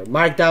 Right here,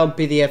 Markdown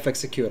PDF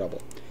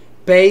executable.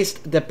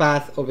 Paste the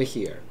path over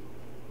here.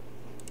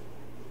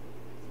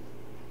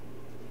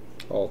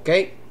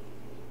 Okay,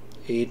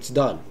 it's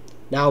done.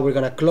 Now we're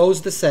gonna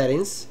close the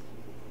settings,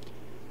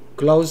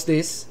 close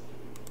this,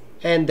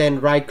 and then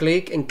right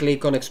click and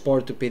click on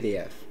export to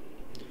PDF.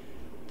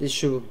 This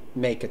should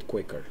make it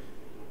quicker.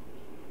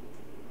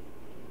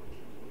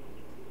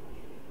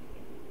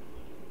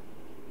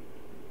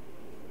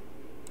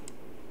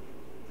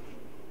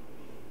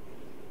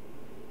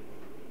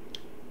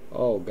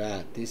 Oh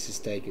god, this is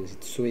taking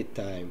its sweet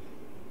time.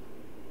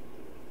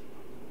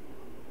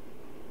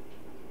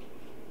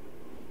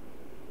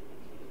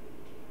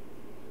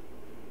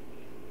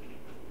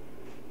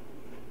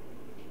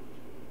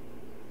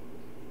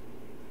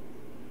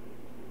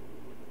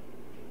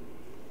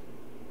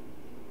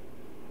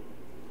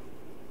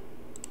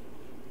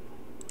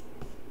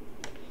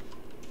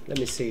 Let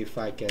me see if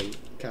I can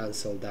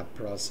cancel that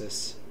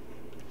process.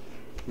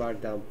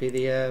 Markdown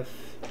PDF.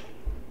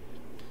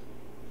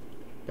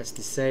 Let's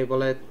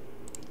disable it.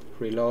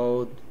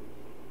 Reload.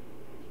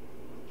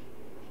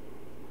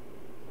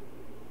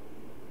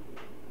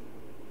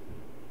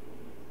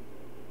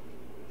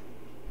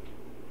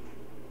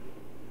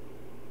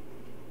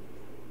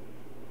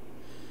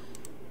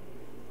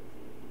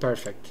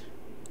 Perfect.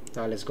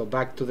 Now let's go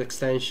back to the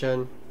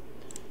extension.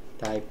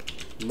 Type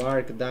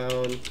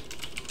Markdown.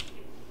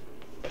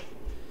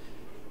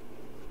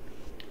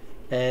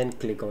 And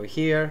click over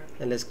here,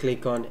 and let's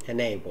click on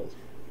Enable.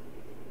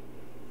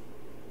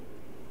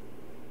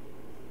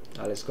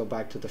 Now let's go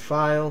back to the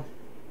file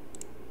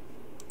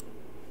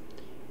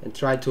and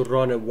try to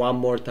run it one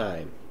more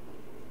time.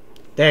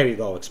 There you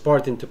go,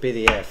 exporting to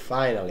PDF,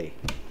 finally.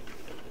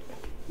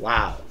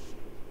 Wow.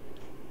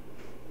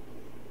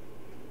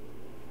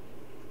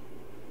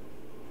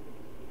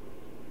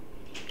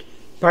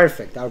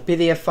 Perfect, our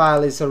PDF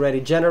file is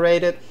already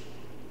generated.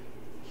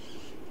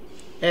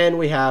 And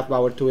we have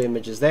our two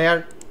images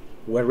there.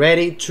 We're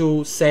ready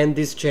to send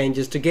these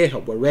changes to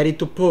GitHub. We're ready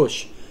to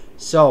push.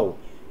 So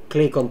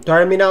click on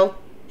Terminal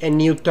and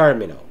New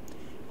Terminal.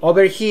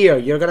 Over here,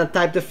 you're gonna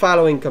type the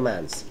following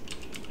commands: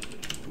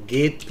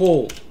 git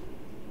pull,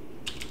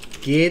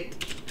 git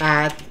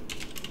add,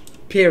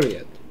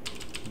 period,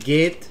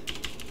 git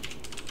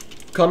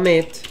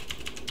commit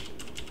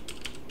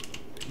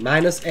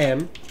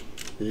 -m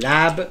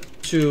lab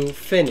to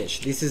finish.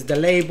 This is the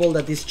label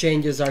that these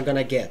changes are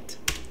gonna get.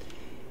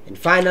 And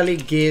finally,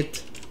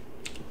 git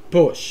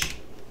push.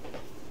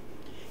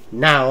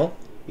 Now,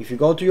 if you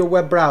go to your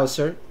web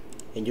browser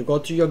and you go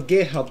to your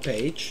GitHub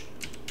page,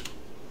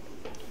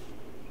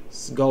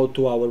 let's go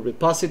to our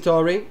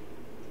repository,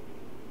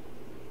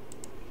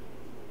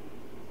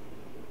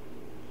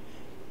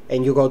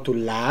 and you go to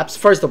labs.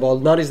 First of all,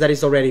 notice that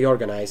it's already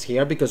organized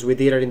here because we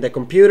did it in the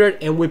computer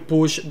and we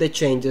push the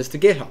changes to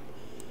GitHub.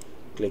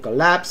 Click on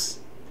labs,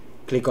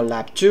 click on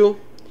lab 2,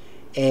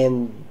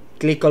 and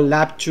click on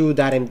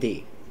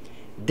lab2.md.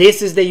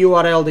 This is the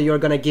URL that you're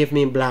gonna give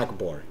me in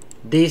Blackboard.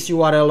 This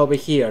URL over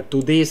here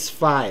to this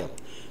file.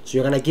 So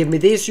you're gonna give me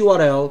this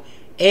URL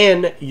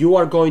and you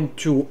are going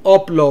to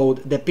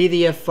upload the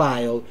PDF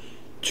file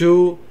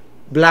to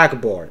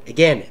Blackboard.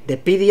 Again, the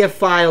PDF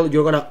file,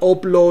 you're gonna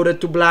upload it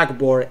to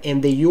Blackboard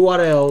and the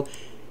URL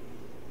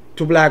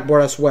to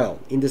Blackboard as well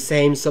in the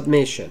same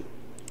submission.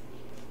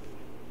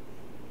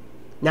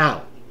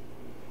 Now,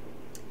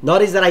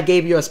 notice that I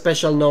gave you a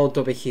special note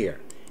over here.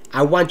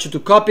 I want you to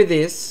copy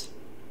this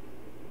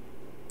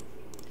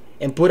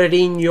and put it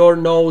in your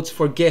notes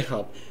for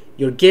GitHub,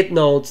 your Git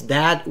notes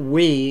that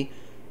we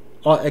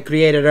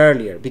created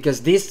earlier,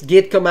 because these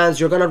Git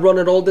commands, you're gonna run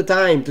it all the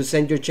time to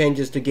send your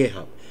changes to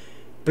GitHub.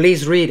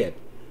 Please read it.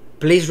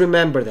 Please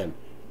remember them.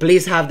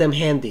 Please have them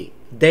handy.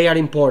 They are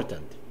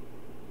important.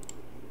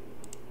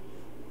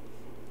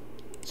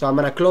 So I'm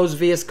gonna close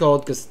VS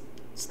Code because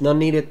it's not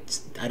needed.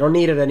 I don't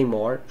need it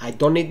anymore. I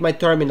don't need my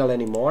terminal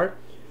anymore.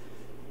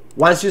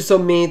 Once you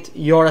submit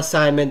your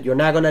assignment,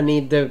 you're not gonna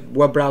need the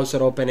web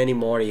browser open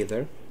anymore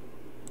either.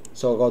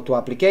 So go to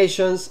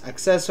Applications,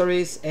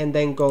 Accessories, and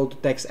then go to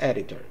Text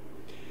Editor.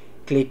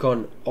 Click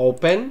on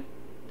Open,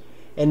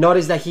 and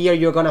notice that here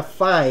you're gonna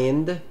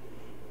find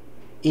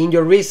in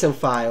your recent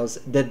files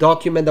the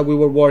document that we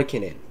were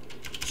working in.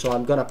 So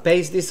I'm gonna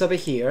paste this over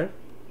here.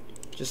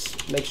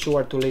 Just make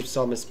sure to leave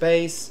some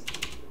space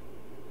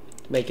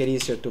to make it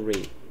easier to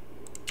read.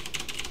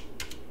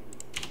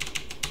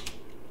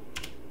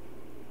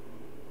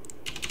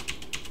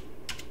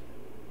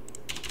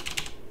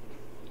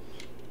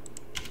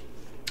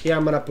 Here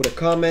I'm gonna put a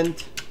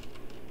comment,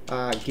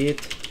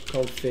 git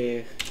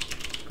config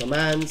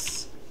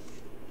commands,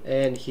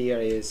 and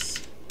here is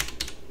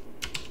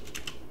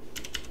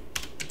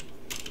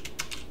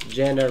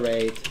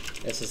generate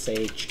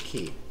SSH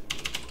key.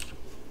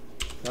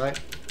 Right?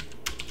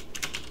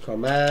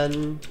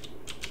 Command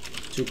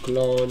to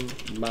clone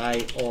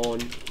my own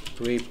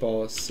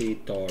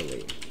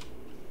repository.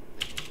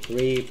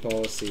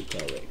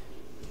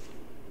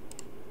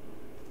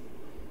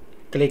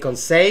 Click on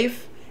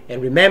save.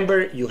 And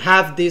remember, you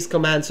have these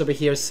commands over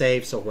here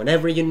saved, so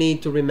whenever you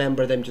need to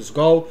remember them, just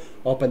go,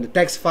 open the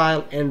text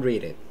file, and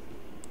read it.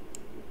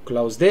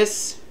 Close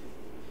this.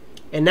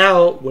 And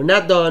now, we're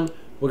not done.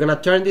 We're going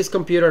to turn this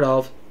computer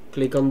off.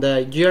 Click on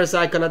the gears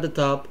icon at the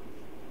top,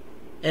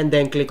 and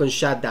then click on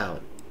Shut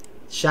Down.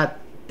 Shut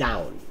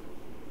down.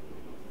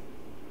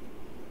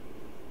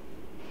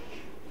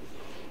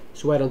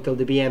 Just wait until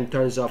the VM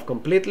turns off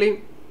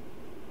completely.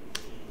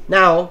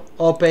 Now,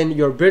 open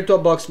your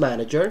VirtualBox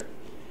Manager.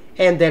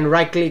 And then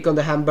right click on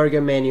the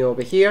hamburger menu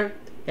over here,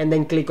 and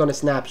then click on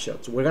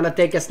snapshots. We're gonna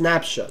take a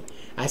snapshot.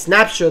 A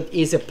snapshot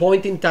is a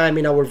point in time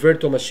in our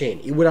virtual machine.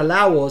 It will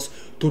allow us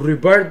to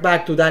revert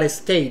back to that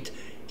state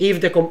if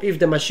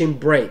the machine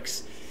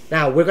breaks.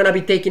 Now, we're gonna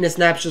be taking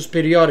snapshots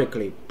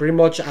periodically, pretty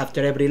much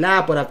after every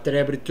lap or after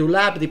every 2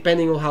 laps,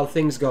 depending on how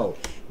things go.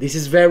 This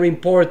is very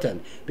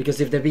important because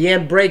if the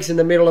VM breaks in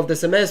the middle of the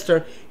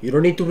semester, you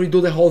don't need to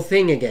redo the whole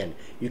thing again.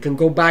 You can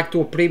go back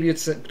to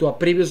a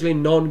previously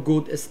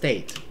non-good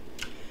state.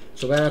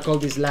 So we're gonna call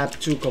this lap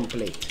 2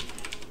 complete.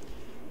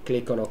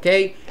 Click on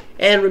OK.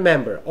 And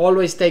remember,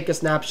 always take a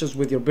snapshot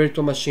with your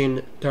virtual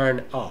machine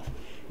turned off.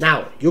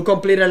 Now, you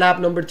completed lap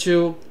number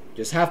 2.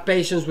 Just have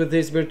patience with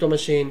this virtual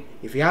machine.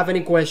 If you have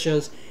any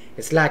questions,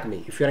 Slack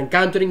me. If you're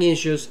encountering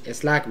issues,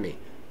 Slack me.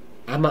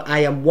 I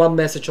am one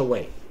message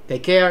away.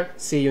 Take care.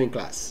 See you in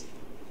class.